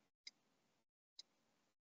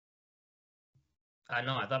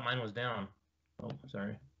 No, I thought mine was down. Oh,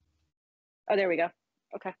 sorry. Oh, there we go.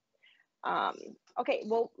 Okay. Okay,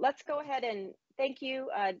 well, let's go ahead and thank you,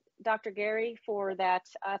 Dr. Gary, for that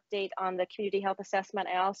update on the community health assessment.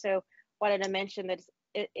 I also wanted to mention that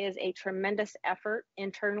it is a tremendous effort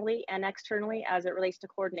internally and externally as it relates to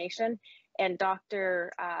coordination. And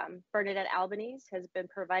Dr. Bernadette Albanese has been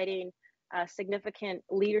providing significant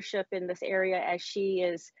leadership in this area, as she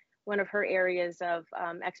is one of her areas of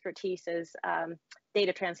expertise is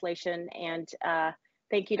data translation. And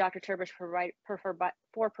thank you, Dr. Turbish,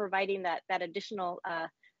 for providing that additional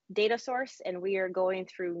data source. And we are going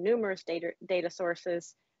through numerous data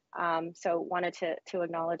sources. So wanted to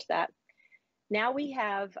acknowledge that. Now we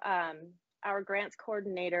have our grants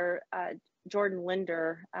coordinator, Jordan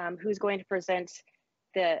Linder, who's going to present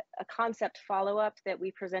a concept follow-up that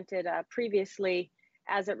we presented previously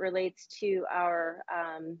as it relates to our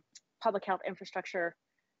public health infrastructure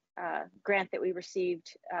grant that we received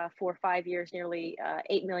for 5 years, nearly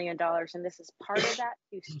 $8 million. And this is part of that,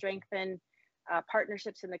 to strengthen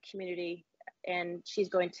partnerships in the community. And she's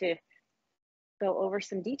going to go over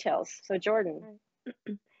some details. So Jordan.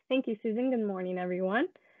 Thank you, Susan. Good morning, everyone.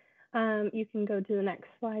 You can go to the next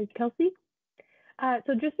slide, Kelsey.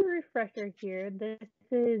 So just a refresher here, this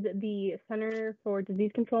is the Center for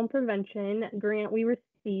Disease Control and Prevention grant we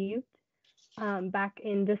received back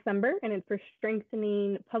in December, and it's for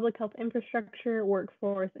strengthening public health infrastructure,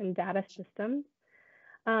 workforce, and data systems.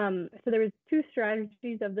 So there was two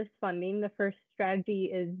strategies of this funding. The first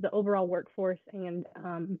strategy is the overall workforce and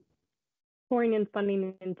pouring in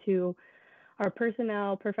funding into our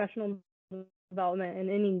personnel, professional development, and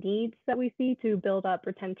any needs that we see to build up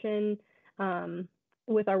retention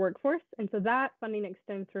with our workforce. And so that funding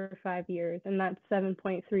extends for 5 years, and that's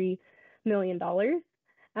 $7.3 million.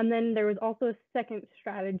 And then there was also a second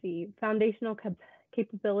strategy, foundational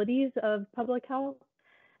capabilities of public health.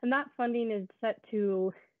 And that funding is set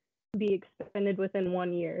to be expended within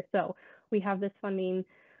 1 year. So we have this funding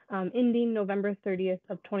ending November 30th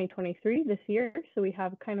of 2023 this year. So we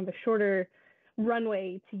have kind of a shorter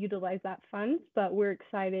runway to utilize that funds, but we're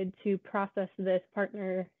excited to process this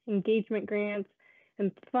partner engagement grants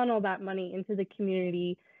and funnel that money into the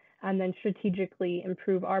community and then strategically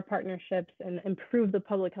improve our partnerships and improve the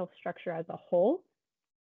public health structure as a whole.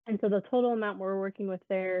 And so the total amount we're working with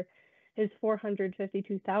there is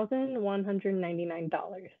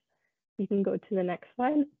 $452,199. You can go to the next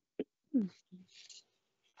slide.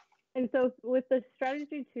 And so with the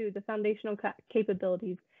strategy two, the foundational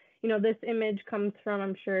capabilities, you know, this image comes from,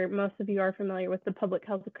 I'm sure most of you are familiar with the Public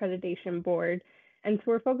Health Accreditation Board. And so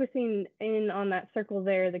we're focusing in on that circle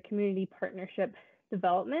there, the community partnership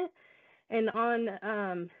development. And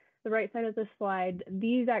on the right side of the slide,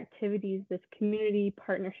 these activities, this community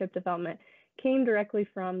partnership development, came directly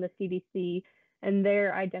from the CDC and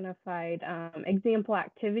their identified example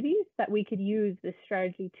activities that we could use this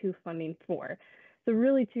strategy 2 funding for. So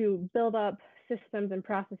really to build up systems and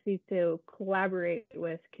processes to collaborate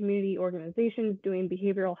with community organizations doing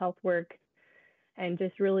behavioral health work and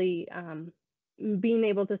just really being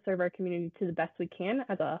able to serve our community to the best we can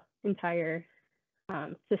as an entire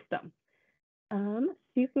system. So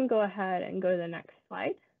you can go ahead and go to the next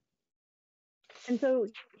slide. And so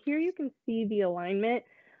here you can see the alignment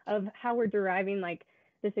of how we're deriving like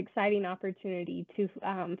this exciting opportunity to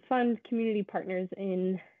fund community partners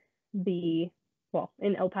in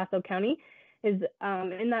in El Paso County is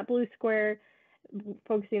in that blue square,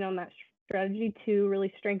 focusing on that strategy 2,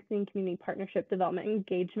 really strengthening community partnership development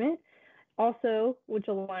engagement. Also, which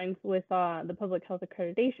aligns with the Public Health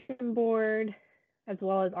Accreditation Board, as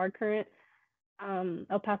well as our current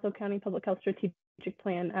El Paso County Public Health Strategic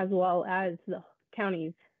Plan, as well as the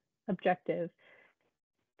county's objective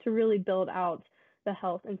to really build out the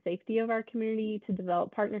health and safety of our community, to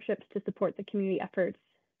develop partnerships to support the community efforts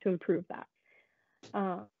to improve that.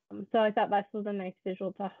 So I thought this was a nice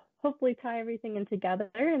visual to hopefully tie everything in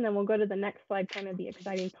together. And then we'll go to the next slide, kind of the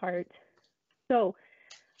exciting part. So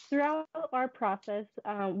throughout our process,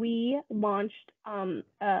 we launched a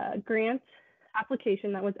grant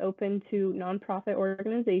application that was open to nonprofit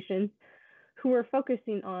organizations who were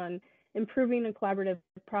focusing on improving a collaborative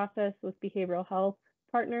process with behavioral health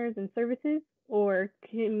partners and services, or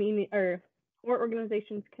community or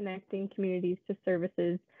organizations connecting communities to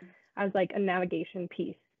services as like a navigation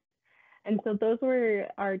piece. And so those were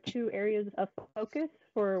our 2 areas of focus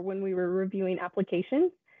for when we were reviewing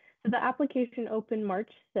applications. So the application opened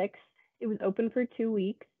March 6th. It was open for 2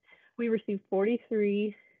 weeks. We received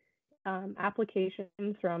 43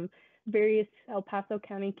 applications from various El Paso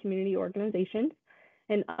County community organizations.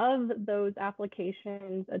 And of those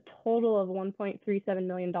applications, a total of $1.37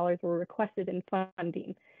 million were requested in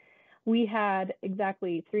funding. We had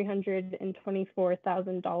exactly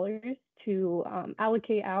 $324,000 to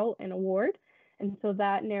allocate out and award. And so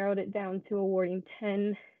that narrowed it down to awarding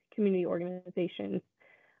 10 community organizations.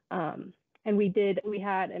 And we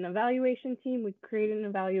had an evaluation team. We created an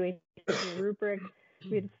evaluation rubric.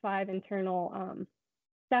 We had 5 internal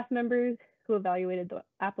staff members who evaluated the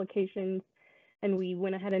applications. And we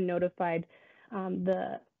went ahead and notified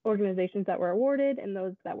the organizations that were awarded and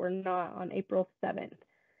those that were not on April 7th.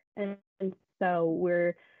 And so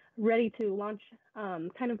we're ready to launch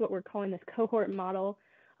kind of what we're calling this cohort model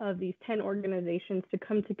of these 10 organizations to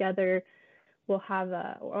come together. We'll have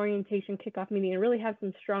an orientation kickoff meeting and really have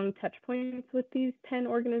some strong touch points with these 10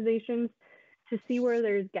 organizations to see where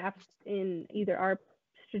there's gaps in either our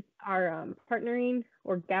partnering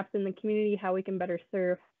or gaps in the community, how we can better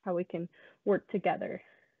serve, how we can work together.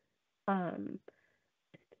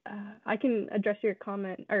 I can address your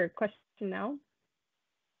comment or question now.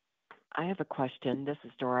 I have a question. This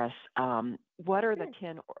is Doris. What are the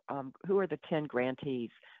 10, who are the 10 grantees?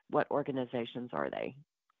 What organizations are they?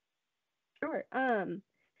 Sure. And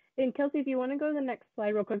Kelsey, if you want to go to the next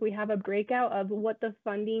slide real quick, we have a breakout of what the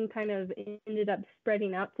funding kind of ended up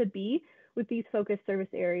spreading out to be with these focused service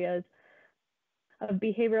areas of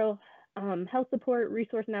behavioral health support,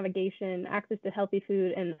 resource navigation, access to healthy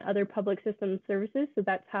food, and other public system services. So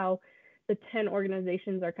that's how the 10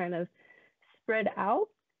 organizations are kind of spread out.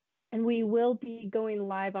 And we will be going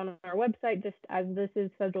live on our website just as this is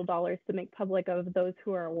federal dollars to make public of those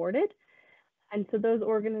who are awarded. And so those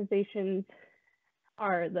organizations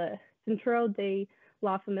are the Centro de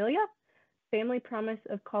la Familia, Family Promise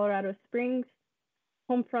of Colorado Springs,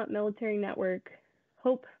 Homefront Military Network,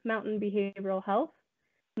 Hope Mountain Behavioral Health,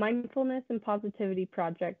 Mindfulness and Positivity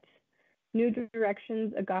Project, New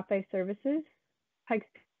Directions Agape Services, Pikes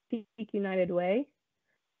Peak United Way,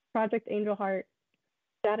 Project Angel Heart,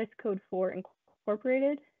 Status Code 4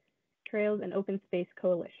 Incorporated, Trails and Open Space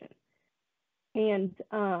Coalition. And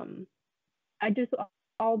I'll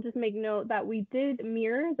just make note that we did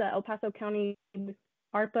mirror the El Paso County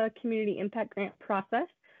ARPA Community Impact Grant process.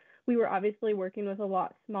 We were obviously working with a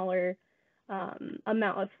lot smaller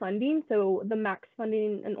amount of funding. So the max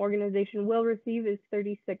funding an organization will receive is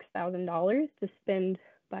 $36,000 to spend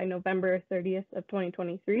by November 30th of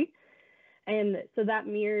 2023. And so that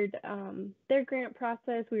mirrored their grant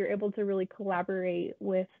process. We were able to really collaborate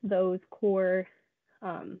with those core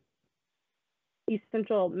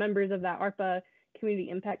essential members of that ARPA Community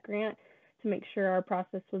Impact Grant to make sure our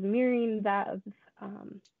process was mirroring that of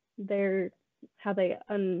how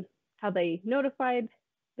they notified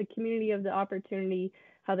the community of the opportunity,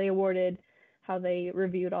 how they awarded, how they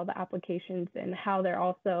reviewed all the applications, and how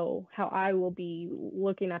I will be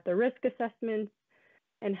looking at the risk assessments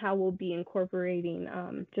and how we'll be incorporating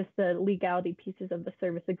just the legality pieces of the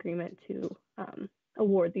service agreement to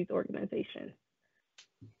award these organizations.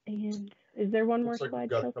 And is there one more slide? We've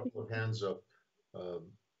got a couple of hands up,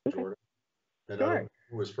 Jordan. And sure.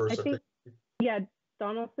 Who was first? I think, yeah,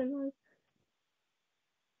 Donaldson was.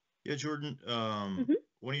 Yeah, Jordan,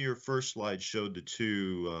 one of your first slides showed the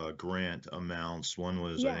two grant amounts. One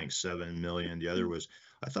was, I think, 7 million. The other was,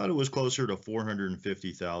 I thought it was closer to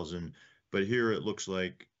 450,000. But here it looks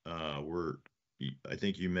like I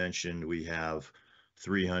think you mentioned we have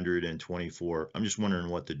 324. I'm just wondering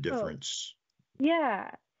what the difference. Yeah.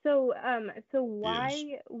 So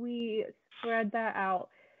why we spread that out.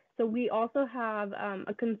 So we also have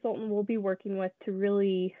a consultant we'll be working with to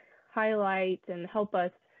really highlight and help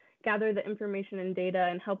us gather the information and data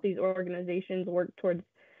and help these organizations work towards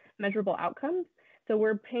measurable outcomes. So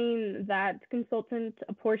we're paying that consultant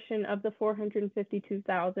a portion of the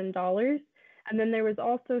 $452,000. And then there was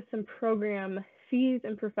also some program fees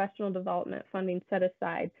and professional development funding set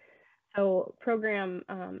aside. So program,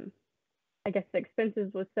 I guess the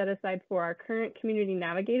expenses was set aside for our current community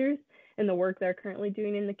navigators and the work they're currently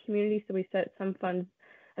doing in the community. So we set some funds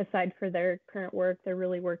aside for their current work. They're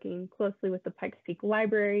really working closely with the Pikes Peak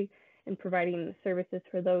Library and providing services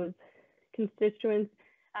for those constituents.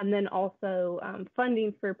 And then also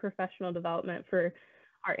funding for professional development for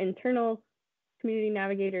our internal community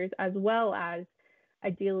navigators, as well as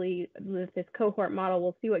ideally with this cohort model,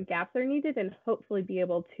 we'll see what gaps are needed and hopefully be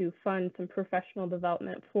able to fund some professional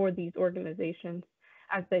development for these organizations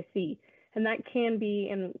as they see. And that can be,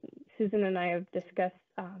 and Susan and I have discussed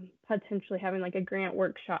potentially having like a grant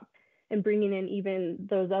workshop and bringing in even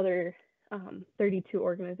those other 32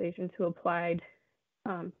 organizations who applied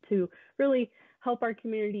to really help our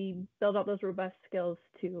community build up those robust skills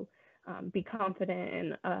to be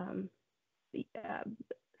confident and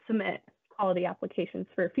submit quality applications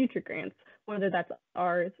for future grants, whether that's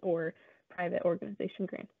ours or private organization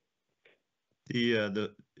grants.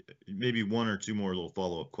 The maybe one or two more little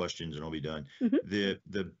follow-up questions and I'll be done.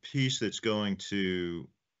 The piece that's going to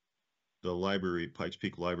the library, Pikes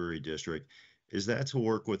Peak Library District, is that to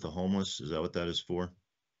work with the homeless? Is that what that is for?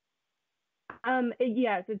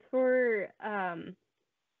 Yes, it's for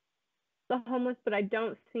the homeless, but I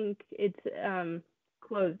don't think it's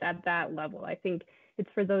closed at that level. I think it's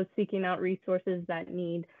for those seeking out resources that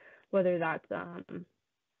need, whether that's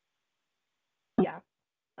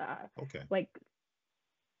like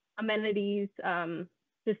amenities,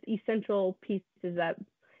 just essential pieces that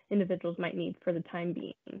individuals might need for the time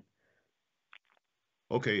being.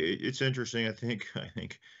 Okay, it's interesting. I think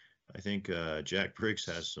Jack Briggs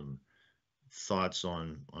has some thoughts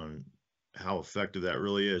on how effective that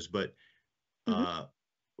really is, but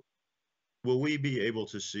will we be able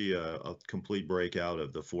to see a complete breakout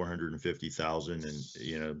of the 450,000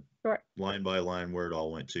 and line by line where it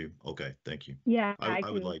all went to? Okay, thank you. Yeah,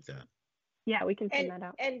 I would like that. Yeah, we can send that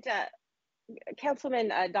out. And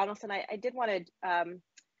Councilman Donaldson, I did want to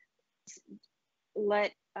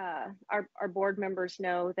let our board members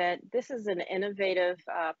know that this is an innovative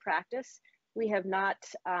practice. We have not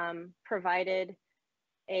provided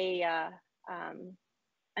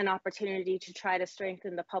an opportunity to try to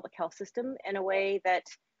strengthen the public health system in a way that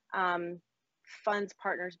funds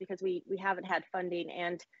partners, because we haven't had funding.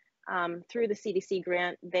 And through the CDC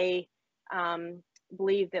grant, they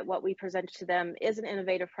believe that what we presented to them is an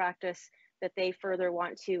innovative practice that they further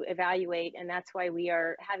want to evaluate. And that's why we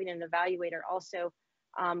are having an evaluator also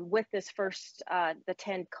with this first, the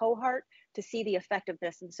 10 cohort to see the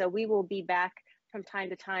effectiveness. And so we will be back from time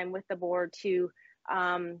to time with the board to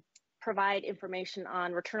provide information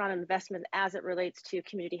on return on investment as it relates to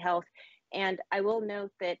community health. And I will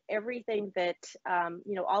note that everything that,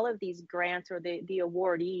 you know, all of these grants or the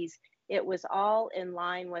awardees, it was all in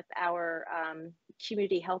line with our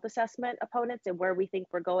community health assessment opponents and where we think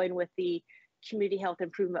we're going with the community health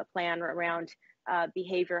improvement plan around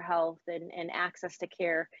behavioral health and access to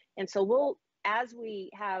care. And so we'll, as we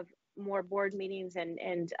have more board meetings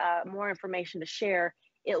and more information to share,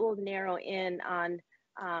 it will narrow in on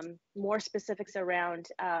more specifics around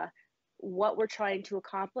what we're trying to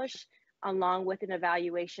accomplish, along with an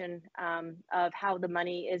evaluation of how the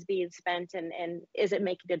money is being spent and is it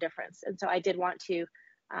making a difference. And so I did want to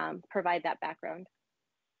provide that background.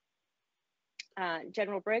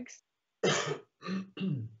 General Briggs?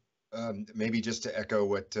 Maybe just to echo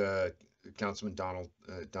what Councilman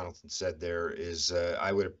Donaldson said there is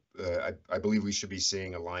I believe we should be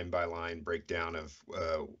seeing a line-by-line breakdown of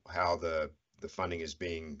how the funding is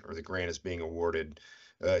being, or the grant is being awarded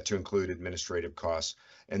to include administrative costs.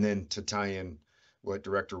 And then to tie in what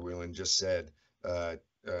Director Whelan just said,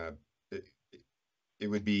 it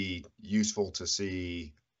would be useful to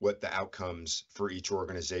see what the outcomes for each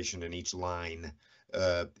organization and each line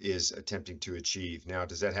is attempting to achieve. Now,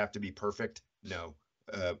 does that have to be perfect? No.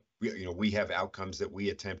 We have outcomes that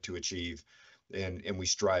we attempt to achieve, and we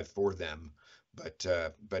strive for them.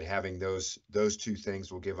 But having those two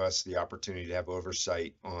things will give us the opportunity to have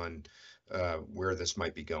oversight on where this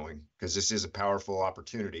might be going, because this is a powerful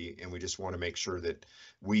opportunity, and we just want to make sure that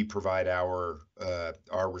we provide our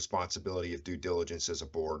responsibility of due diligence as a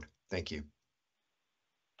board. Thank you.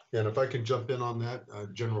 And if I can jump in on that,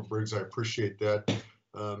 General Briggs, I appreciate that.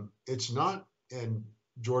 It's not, and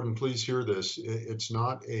Jordan, please hear this, it's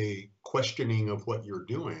not a questioning of what you're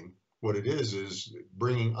doing. What it is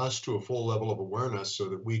bringing us to a full level of awareness so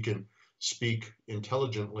that we can speak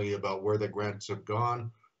intelligently about where the grants have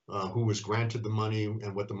gone, who was granted the money,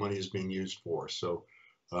 and what the money is being used for. So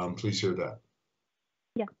please hear that.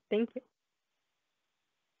 Yeah, thank you.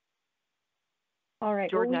 All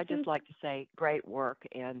right. Jordan, I'd just like to say great work,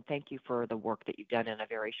 and thank you for the work that you've done in a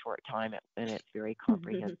very short time, and it's very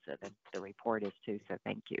comprehensive, and the report is too, so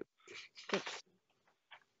thank you.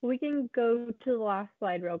 We can go to the last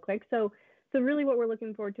slide real quick. So really what we're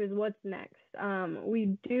looking forward to is what's next.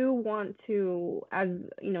 We do want to, as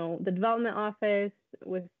you know, the development office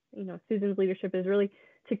with, you know, Susan's leadership is really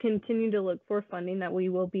to continue to look for funding that we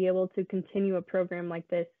will be able to continue a program like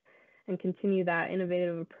this and continue that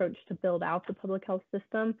innovative approach to build out the public health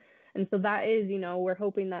system. And so that is, you know, we're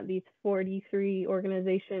hoping that these 43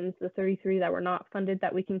 organizations, the 33 that were not funded,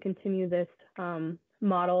 that we can continue this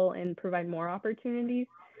model and provide more opportunities.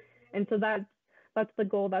 And so that's the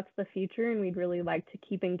goal, that's the future, and we'd really like to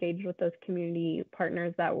keep engaged with those community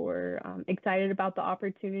partners that were excited about the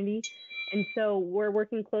opportunity. And so we're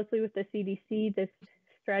working closely with the CDC. This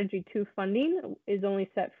Strategy 2 funding is only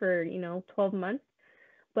set for, you know, 12 months,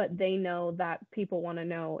 but they know that people want to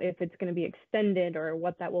know if it's going to be extended or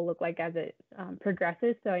what that will look like as it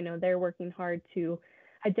progresses. So I know they're working hard to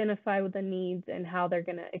identify what the needs and how they're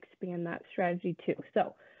going to expand that Strategy 2.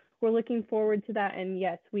 So we're looking forward to that. And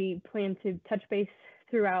yes, we plan to touch base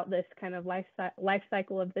throughout this kind of life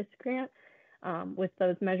cycle of this grant with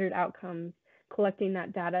those measured outcomes, collecting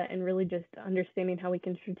that data, and really just understanding how we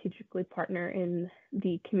can strategically partner in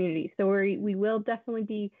the community. So we will definitely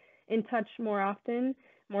be in touch more often,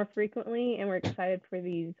 more frequently, and we're excited for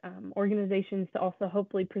these organizations to also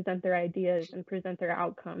hopefully present their ideas and present their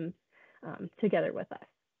outcomes together with us.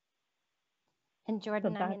 And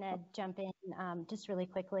Jordan, I'm going to jump in just really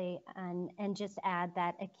quickly and just add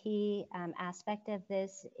that a key aspect of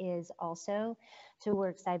this is also to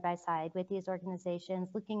work side by side with these organizations,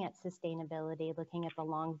 looking at sustainability, looking at the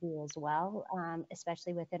long view as well,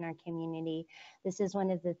 especially within our community. This is one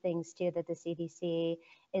of the things too that the CDC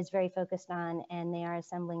is very focused on, and they are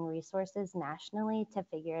assembling resources nationally to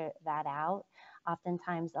figure that out.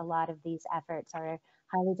 Oftentimes, a lot of these efforts are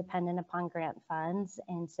highly dependent upon grant funds,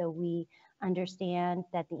 and so we understand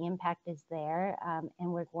that the impact is there,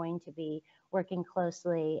 and we're going to be working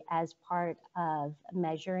closely as part of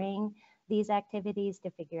measuring these activities to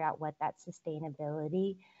figure out what that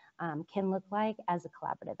sustainability can look like as a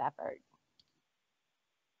collaborative effort.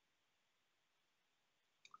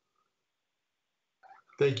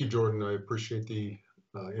 Thank you, Jordan. I appreciate the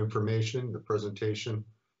information, the presentation,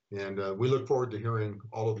 and we look forward to hearing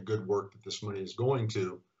all of the good work that this money is going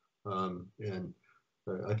to. And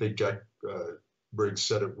I think Jack Briggs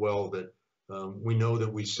said it well, that we know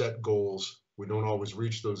that we set goals. We don't always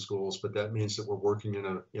reach those goals, but that means that we're working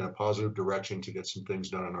in a positive direction to get some things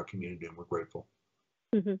done in our community, and we're grateful.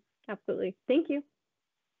 Mm-hmm. Absolutely. Thank you.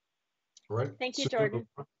 All right. Thank you, Jordan.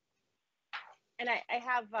 And I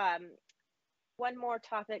have one more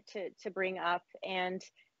topic to bring up, and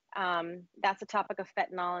that's the topic of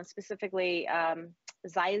fentanyl, and specifically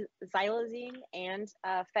xylazine and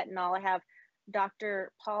fentanyl. I have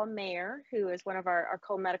Dr. Paul Mayer, who is one of our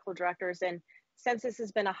co-medical directors, and since this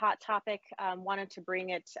has been a hot topic, wanted to bring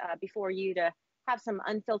it before you to have some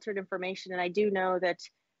unfiltered information. And I do know that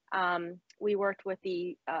we worked with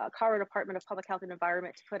the Colorado Department of Public Health and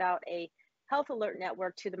Environment to put out a health alert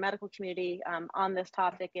network to the medical community on this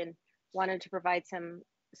topic, and wanted to provide some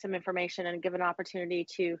information and give an opportunity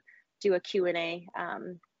to do a Q&A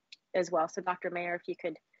as well. So Dr. Mayer, if you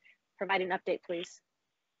could provide an update, please.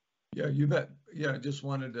 Yeah, you bet. Yeah, I just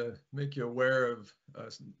wanted to make you aware of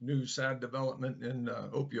new sad development in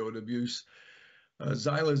opioid abuse.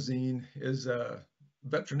 Xylazine is a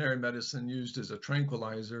veterinary medicine used as a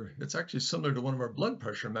tranquilizer. It's actually similar to one of our blood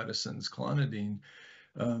pressure medicines, clonidine.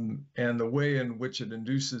 And the way in which it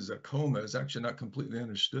induces a coma is actually not completely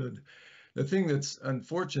understood. The thing that's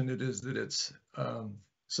unfortunate is that it's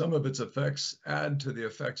some of its effects add to the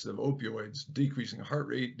effects of opioids, decreasing heart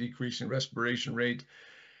rate, decreasing respiration rate,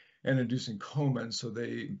 and inducing coma. And so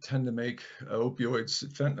they tend to make opioids,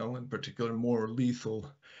 fentanyl in particular, more lethal.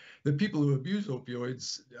 The people who abuse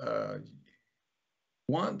opioids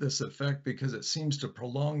want this effect because it seems to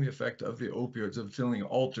prolong the effect of the opioids, of feeling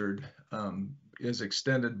altered, is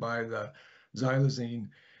extended by the xylazine.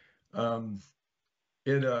 Some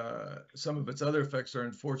of its other effects are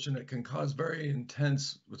unfortunate. It can cause very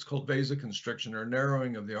intense, what's called vasoconstriction, or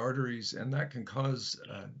narrowing of the arteries, and that can cause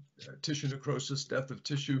tissue necrosis, death of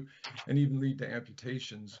tissue, and even lead to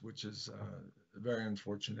amputations, which is very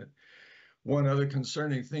unfortunate. One other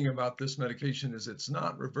concerning thing about this medication is it's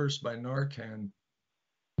not reversed by Narcan.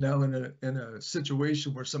 Now, in a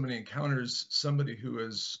situation where somebody encounters somebody who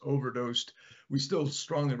has overdosed, we still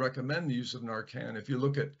strongly recommend the use of Narcan. If you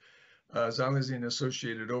look at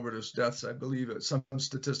xylazine-associated overdose deaths, I believe some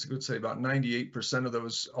statistics would say about 98% of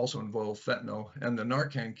those also involve fentanyl, and the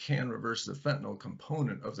Narcan can reverse the fentanyl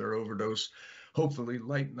component of their overdose, hopefully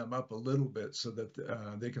lighten them up a little bit so that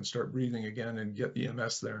they can start breathing again and get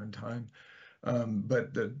EMS there in time.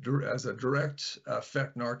 But as a direct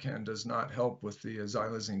effect, Narcan does not help with the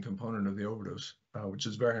xylazine component of the overdose, which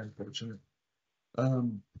is very unfortunate.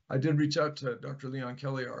 I did reach out to Dr. Leon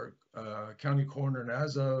Kelly, our county coroner, and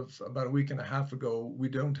as of about a week and a half ago, we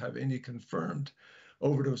don't have any confirmed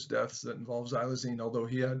overdose deaths that involve xylazine, although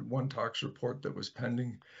he had one tox report that was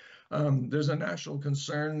pending. There's a national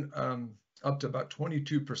concern. Up to about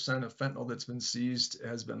 22% of fentanyl that's been seized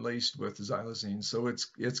has been laced with xylazine. So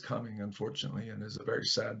it's coming, unfortunately, and is a very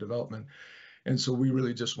sad development. And so we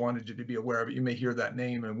really just wanted you to be aware of it. You may hear that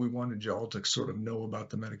name, and we wanted you all to sort of know about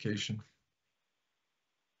the medication.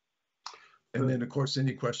 And then, of course,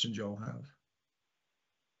 any questions y'all have.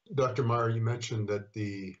 Dr. Meyer, you mentioned that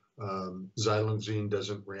the xylazine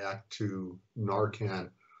doesn't react to Narcan.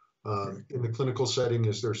 In the clinical setting,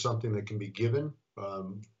 is there something that can be given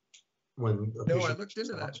when a patient? No, I looked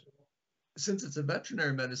into that. Since it's a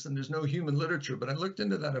veterinary medicine, there's no human literature, but I looked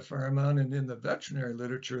into that a fair amount, and in the veterinary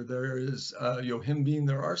literature, there is yohimbine.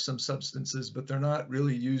 There are some substances, but they're not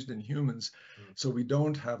really used in humans, so we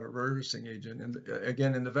don't have a reversing agent. And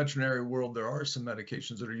again, in the veterinary world, there are some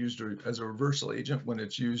medications that are used as a reversal agent when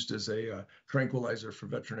it's used as a tranquilizer for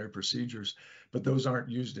veterinary procedures, but those aren't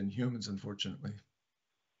used in humans, unfortunately.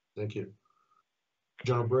 Thank you.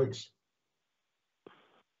 General Briggs.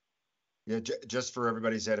 Yeah, just for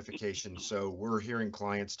everybody's edification. So we're hearing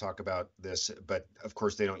clients talk about this, but of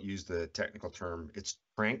course they don't use the technical term. It's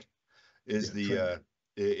tranq is the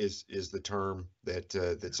term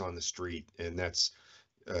that's on the street, and that's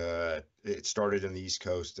it started in the East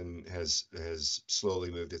Coast and has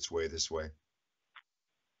slowly moved its way this way.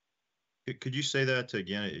 Could you say that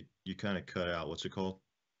again? You kind of cut out. What's it called?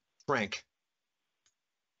 Tranq.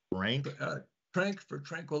 Tranq? Tranq for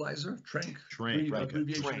tranquilizer. Tranq. Tranq. Right.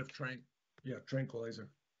 Abbreviation of tranq. Yeah, tranquilizer.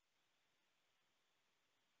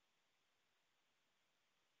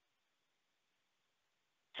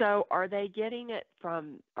 So are they getting it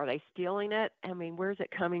from, are they stealing it? I mean, where's it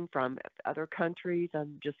coming from? Other countries?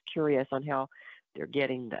 I'm just curious on how they're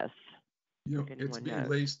getting this. You know, it's being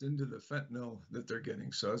laced into the fentanyl that they're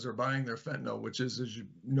getting. So as they're buying their fentanyl, which is, as you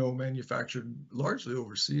know, manufactured largely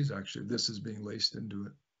overseas, actually, this is being laced into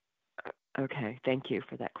it. Okay, thank you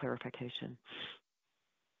for that clarification.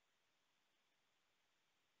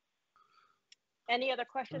 Any other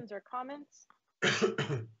questions or comments?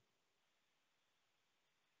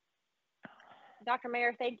 Dr.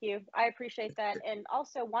 Mayer, thank you. I appreciate that. And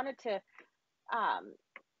also wanted to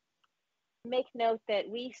make note that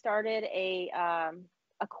we started a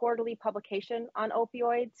quarterly publication on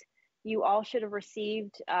opioids. You all should have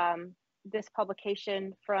received this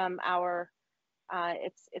publication from our,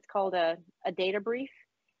 it's called a data brief.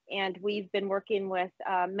 And we've been working with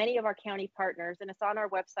many of our county partners, and it's on our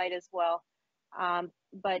website as well.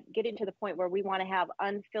 But getting to the point where we want to have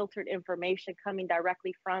unfiltered information coming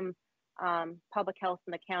directly from public health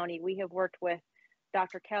in the county. We have worked with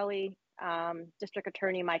Dr. Kelly, District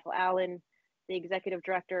Attorney Michael Allen, the Executive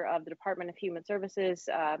Director of the Department of Human Services,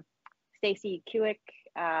 Stacy Kewick,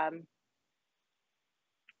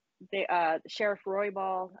 Sheriff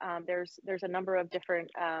Roybal. There's a number of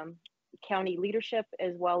different county leadership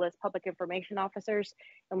as well as public information officers.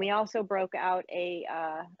 And we also broke out a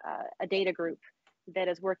data group that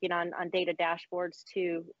is working on data dashboards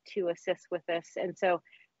to assist with this. And so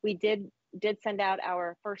we did send out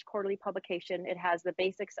our first quarterly publication. It has the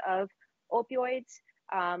basics of opioids.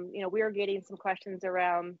 You know, we are getting some questions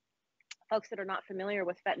around folks that are not familiar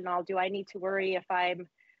with fentanyl. Do I need to worry if I'm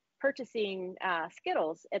purchasing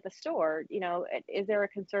Skittles at the store? You know, is there a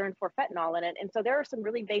concern for fentanyl in it? And so there are some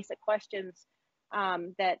really basic questions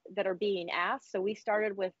that are being asked. So we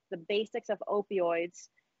started with the basics of opioids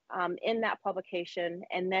in that publication,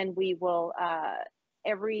 and then we will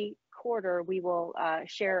every quarter we will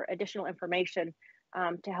share additional information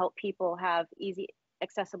to help people have easy,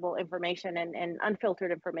 accessible information and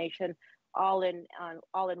unfiltered information all in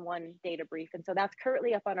one data brief. And so that's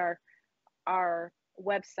currently up on our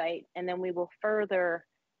website, and then we will further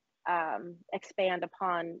expand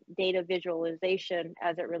upon data visualization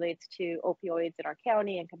as it relates to opioids in our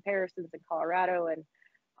county and comparisons in Colorado, and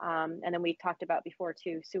then we talked about before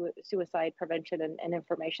too suicide prevention and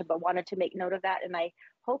information, but wanted to make note of that. And I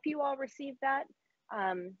hope you all received that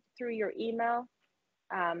through your email.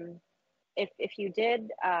 If you did,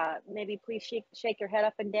 maybe please shake your head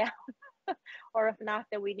up and down, or if not,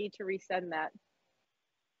 then we need to resend that.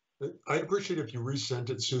 I'd appreciate if you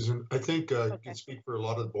resent it, Susan. I think Okay. you can speak for a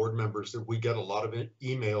lot of the board members that we get a lot of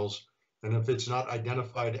emails, and if it's not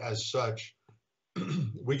identified as such,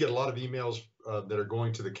 we get a lot of emails that are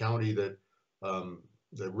going to the county that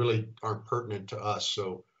really aren't pertinent to us.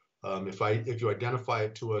 So if you identify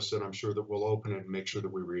it to us, then I'm sure that we'll open it and make sure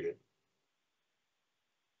that we read it.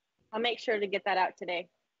 I'll make sure to get that out today.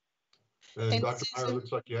 And Dr. Meyer,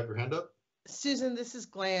 looks like you have your hand up. Susan, this is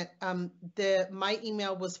Glant. My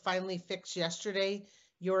email was finally fixed yesterday.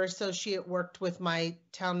 Your associate worked with my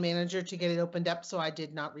town manager to get it opened up, so I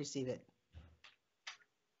did not receive it.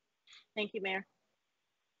 Thank you, Mayor.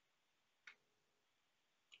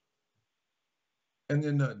 And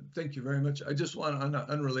then thank you very much. I just want, on an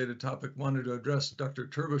unrelated topic, wanted to address Dr.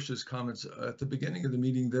 Turbush's comments at the beginning of the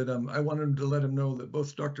meeting that I wanted to let him know that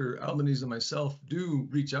both Dr. Albanese and myself do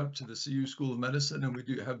reach out to the CU School of Medicine, and we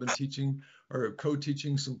do have been teaching or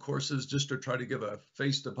co-teaching some courses just to try to give a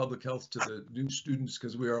face to public health to the new students,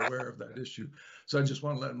 because we are aware of that issue. So I just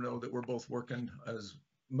want to let them know that we're both working as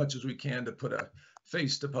much as we can to put a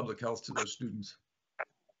face to public health to those students.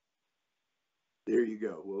 There you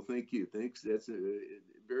go. Well, thank you. Thanks. That's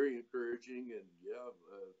very encouraging, and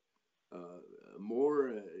yeah,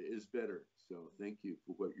 more is better. So thank you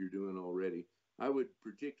for what you're doing already. I would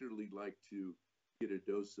particularly like to get a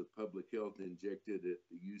dose of public health injected at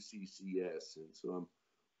the UCCS, and so I'm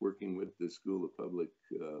working with the School of Public,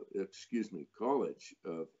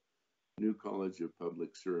 New College of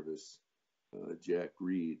Public Service, Jack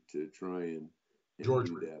Reed, to try and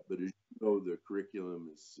do that. But as you know, the curriculum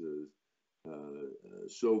is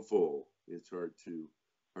so full, it's hard to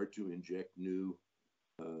inject new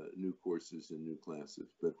courses and new classes.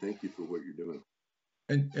 But thank you for what you're doing.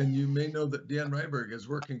 And you may know that Dan Ryberg is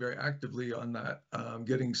working very actively on that,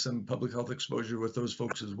 getting some public health exposure with those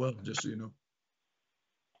folks as well, just so you know.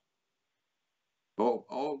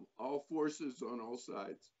 All forces on all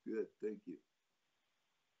sides. Good, thank you.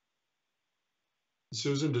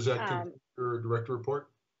 Susan, does that conclude your director report?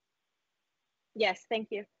 Yes, thank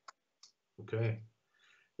you. Okay.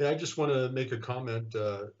 Yeah, I just want to make a comment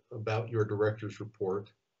about your director's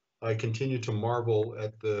report. I continue to marvel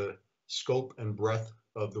at the scope and breadth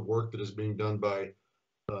of the work that is being done by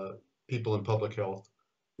people in public health.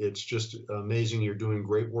 It's just amazing. You're doing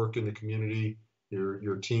great work in the community.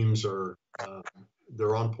 Your teams are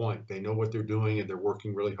they're on point. They know what they're doing, and they're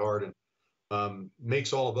working really hard, and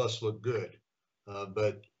makes all of us look good.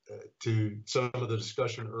 But to some of the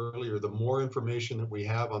discussion earlier, the more information that we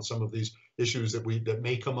have on some of these issues that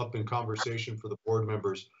may come up in conversation for the board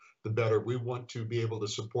members, the better. We want to be able to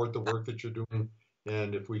support the work that you're doing.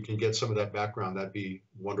 And if we can get some of that background, that'd be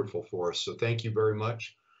wonderful for us. So thank you very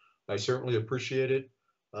much. I certainly appreciate it.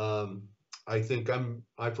 I think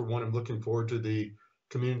I for one, am looking forward to the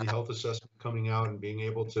community health assessment coming out and being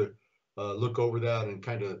able to look over that and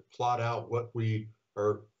kind of plot out what we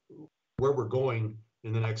are, where we're going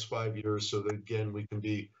in the next 5 years, so that again, we can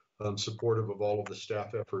be supportive of all of the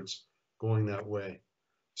staff efforts going that way.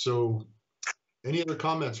 So any other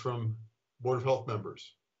comments from Board of Health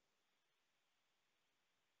members?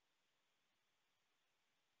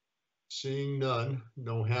 Seeing none,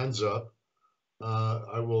 no hands up.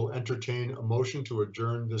 I will entertain a motion to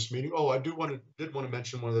adjourn this meeting. Oh, I did want to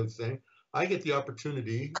mention one other thing. I get the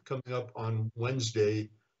opportunity coming up on Wednesday,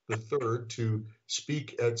 the 3rd, to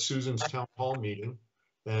speak at Susan's town hall meeting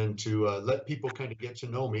and to let people kind of get to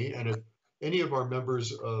know me. And if any of our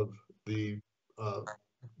members of the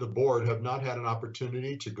board have not had an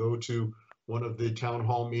opportunity to go to one of the town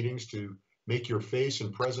hall meetings to make your face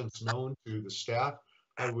and presence known to the staff,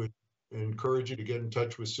 I would encourage you to get in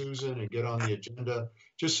touch with Susan and get on the agenda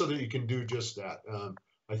just so that you can do just that.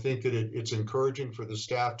 I think that it's encouraging for the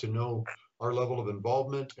staff to know our level of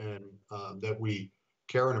involvement and that we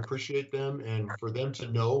care and appreciate them, and for them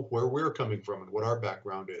to know where we're coming from and what our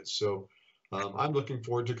background is. So I'm looking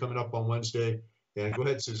forward to coming up on Wednesday. And go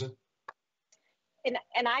ahead, Susan. And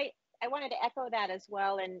I wanted to echo that as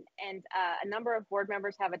well. And a number of board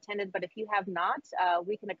members have attended, but if you have not,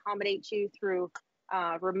 we can accommodate you through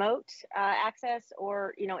remote access,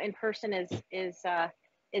 or in person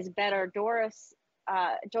is better. Doris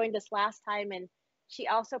joined us last time, and she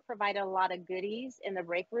also provided a lot of goodies in the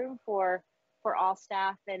break room for all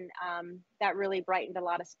staff, and that really brightened a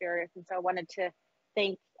lot of spirits. And so I wanted to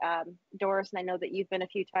thank Doris, and I know that you've been a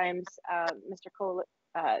few times, Mr. Cole,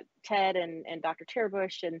 Ted, and Dr.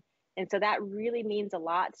 Terbush, and so that really means a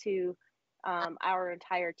lot to our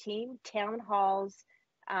entire team. Town halls,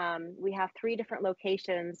 we have 3 different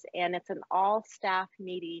locations, and it's an all staff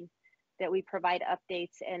meeting that we provide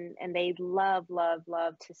updates, and they love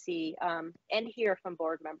to see and hear from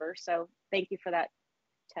board members. So thank you for that,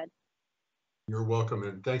 Ted. You're welcome,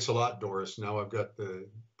 and thanks a lot, Doris. Now I've got to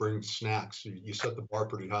bring snacks. You set the bar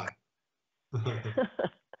pretty high.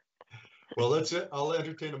 Well, that's it. I'll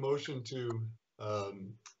entertain a motion to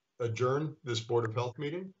adjourn this Board of Health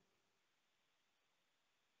meeting.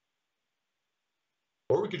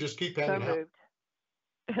 Or we could just keep hanging out.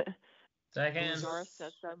 Second. Doris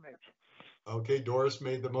says so moved. Okay, Doris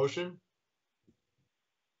made the motion.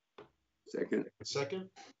 Second.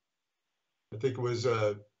 I think it was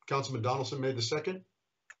Councilman Donaldson made the second.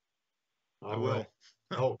 I will.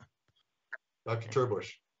 Oh, Dr.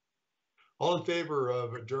 Terbush. All in favor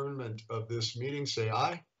of adjournment of this meeting, say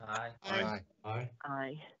aye. Aye. Aye. Aye.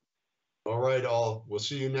 Aye. All right, all. We'll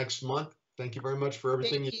see you next month. Thank you very much for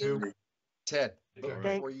everything you do. Ted, Sure.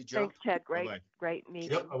 before you jump, Thanks, Ted. Bye-bye. Great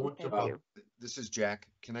meeting. Yep, I won't Thank jump you. off. this is Jack.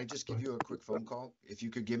 Can I just give you a quick phone call? If you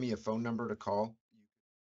could give me a phone number to call